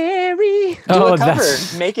so scary. Do a cover.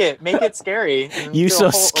 Make it scary. You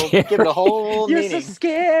so scary. Give it a whole you're meaning. So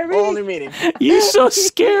scary. Whole new meaning. You so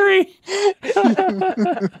scary.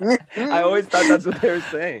 I always thought that's what they were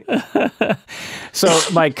saying. So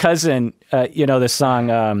my cousin, the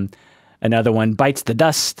song, Another One Bites the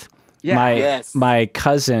Dust. Yeah. My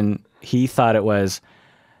cousin, he thought it was,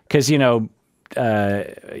 because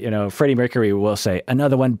Freddie Mercury will say,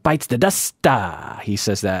 another one bites the dust. He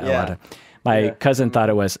says that a lot. My cousin thought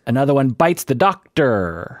it was, another one bites the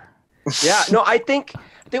doctor. Yeah, no, I think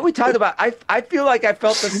we talked about, I feel like I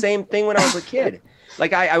felt the same thing when I was a kid.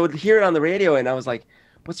 Like I would hear it on the radio and I was like,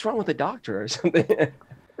 what's wrong with the doctor or something?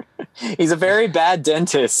 He's a very bad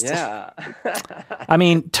dentist. Yeah. I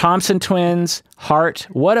mean, Thompson Twins, Heart,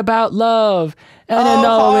 What About Love?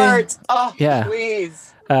 Heart. Oh, yeah.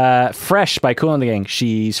 Please. Fresh by Kool and the Gang.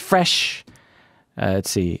 She's fresh. Let's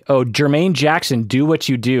see. Oh, Jermaine Jackson, Do What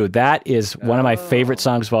You Do. That is one of my favorite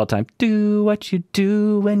songs of all time. Do what you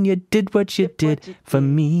do when you did what you did for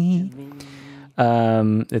me.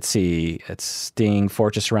 Let's see. It's Sting,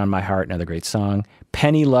 Fortress Around My Heart, another great song.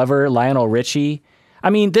 Penny Lover, Lionel Richie. I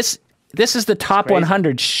mean, this is the top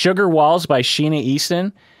 100. Sugar Walls by Sheena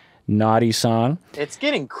Easton. Naughty song. It's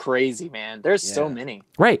getting crazy, man. There's so many.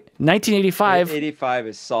 Right. 1985. 85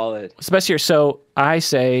 is solid. It's the best year. So I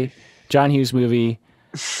say John Hughes movie.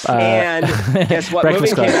 And guess what? Movie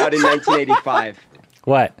came out in 1985.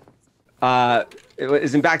 What?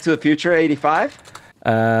 Isn't Back to the Future 85?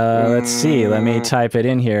 Let's see. Let me type it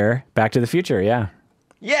in here. Back to the Future. Yeah.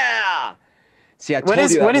 Yeah. See, I told what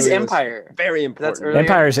is you what is Empire? Very important. That's earlier.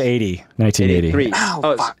 Empire's 1980. 83.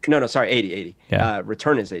 Oh, fuck. No, sorry, 80. Yeah.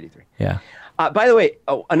 Return is 83. Yeah. By the way,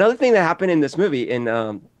 another thing that happened in this movie, in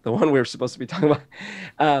the one we were supposed to be talking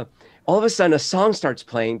about, all of a sudden a song starts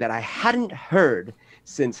playing that I hadn't heard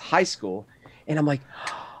since high school, and I'm like,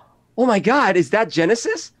 oh my God, is that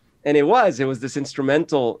Genesis? And it was this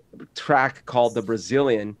instrumental track called The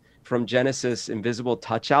Brazilian from Genesis' Invisible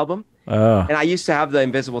Touch album. Oh. And I used to have the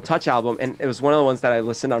Invisible Touch album, and it was one of the ones that I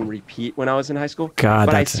listened on repeat when I was in high school. God,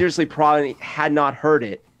 but I seriously probably had not heard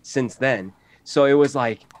it since then. So it was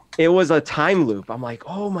a time loop. I'm like,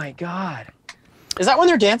 oh my God. Is that when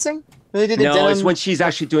they're dancing? No, it's when she's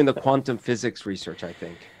actually doing the quantum physics research, I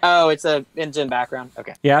think. Oh, it's a engine background.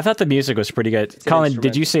 Okay. Yeah, I thought the music was pretty good. Collin,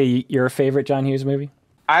 did you say your favorite John Hughes movie?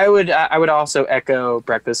 I would also echo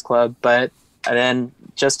Breakfast Club, but then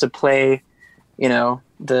just to play, the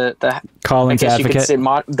Colin's advocate. You could say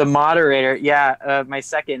the moderator. Yeah, my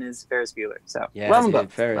second is Ferris Bueller. So love them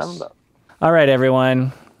both. Ferris. Love them both. All right,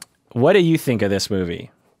 everyone. What do you think of this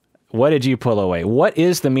movie? What did you pull away? What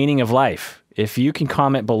is the meaning of life? If you can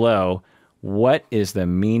comment below, what is the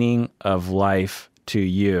meaning of life to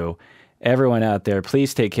you? Everyone out there,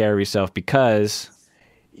 please take care of yourself because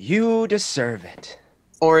you deserve it.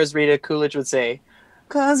 Or as Rita Coolidge would say,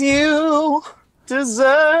 'cause you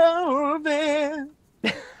deserve it.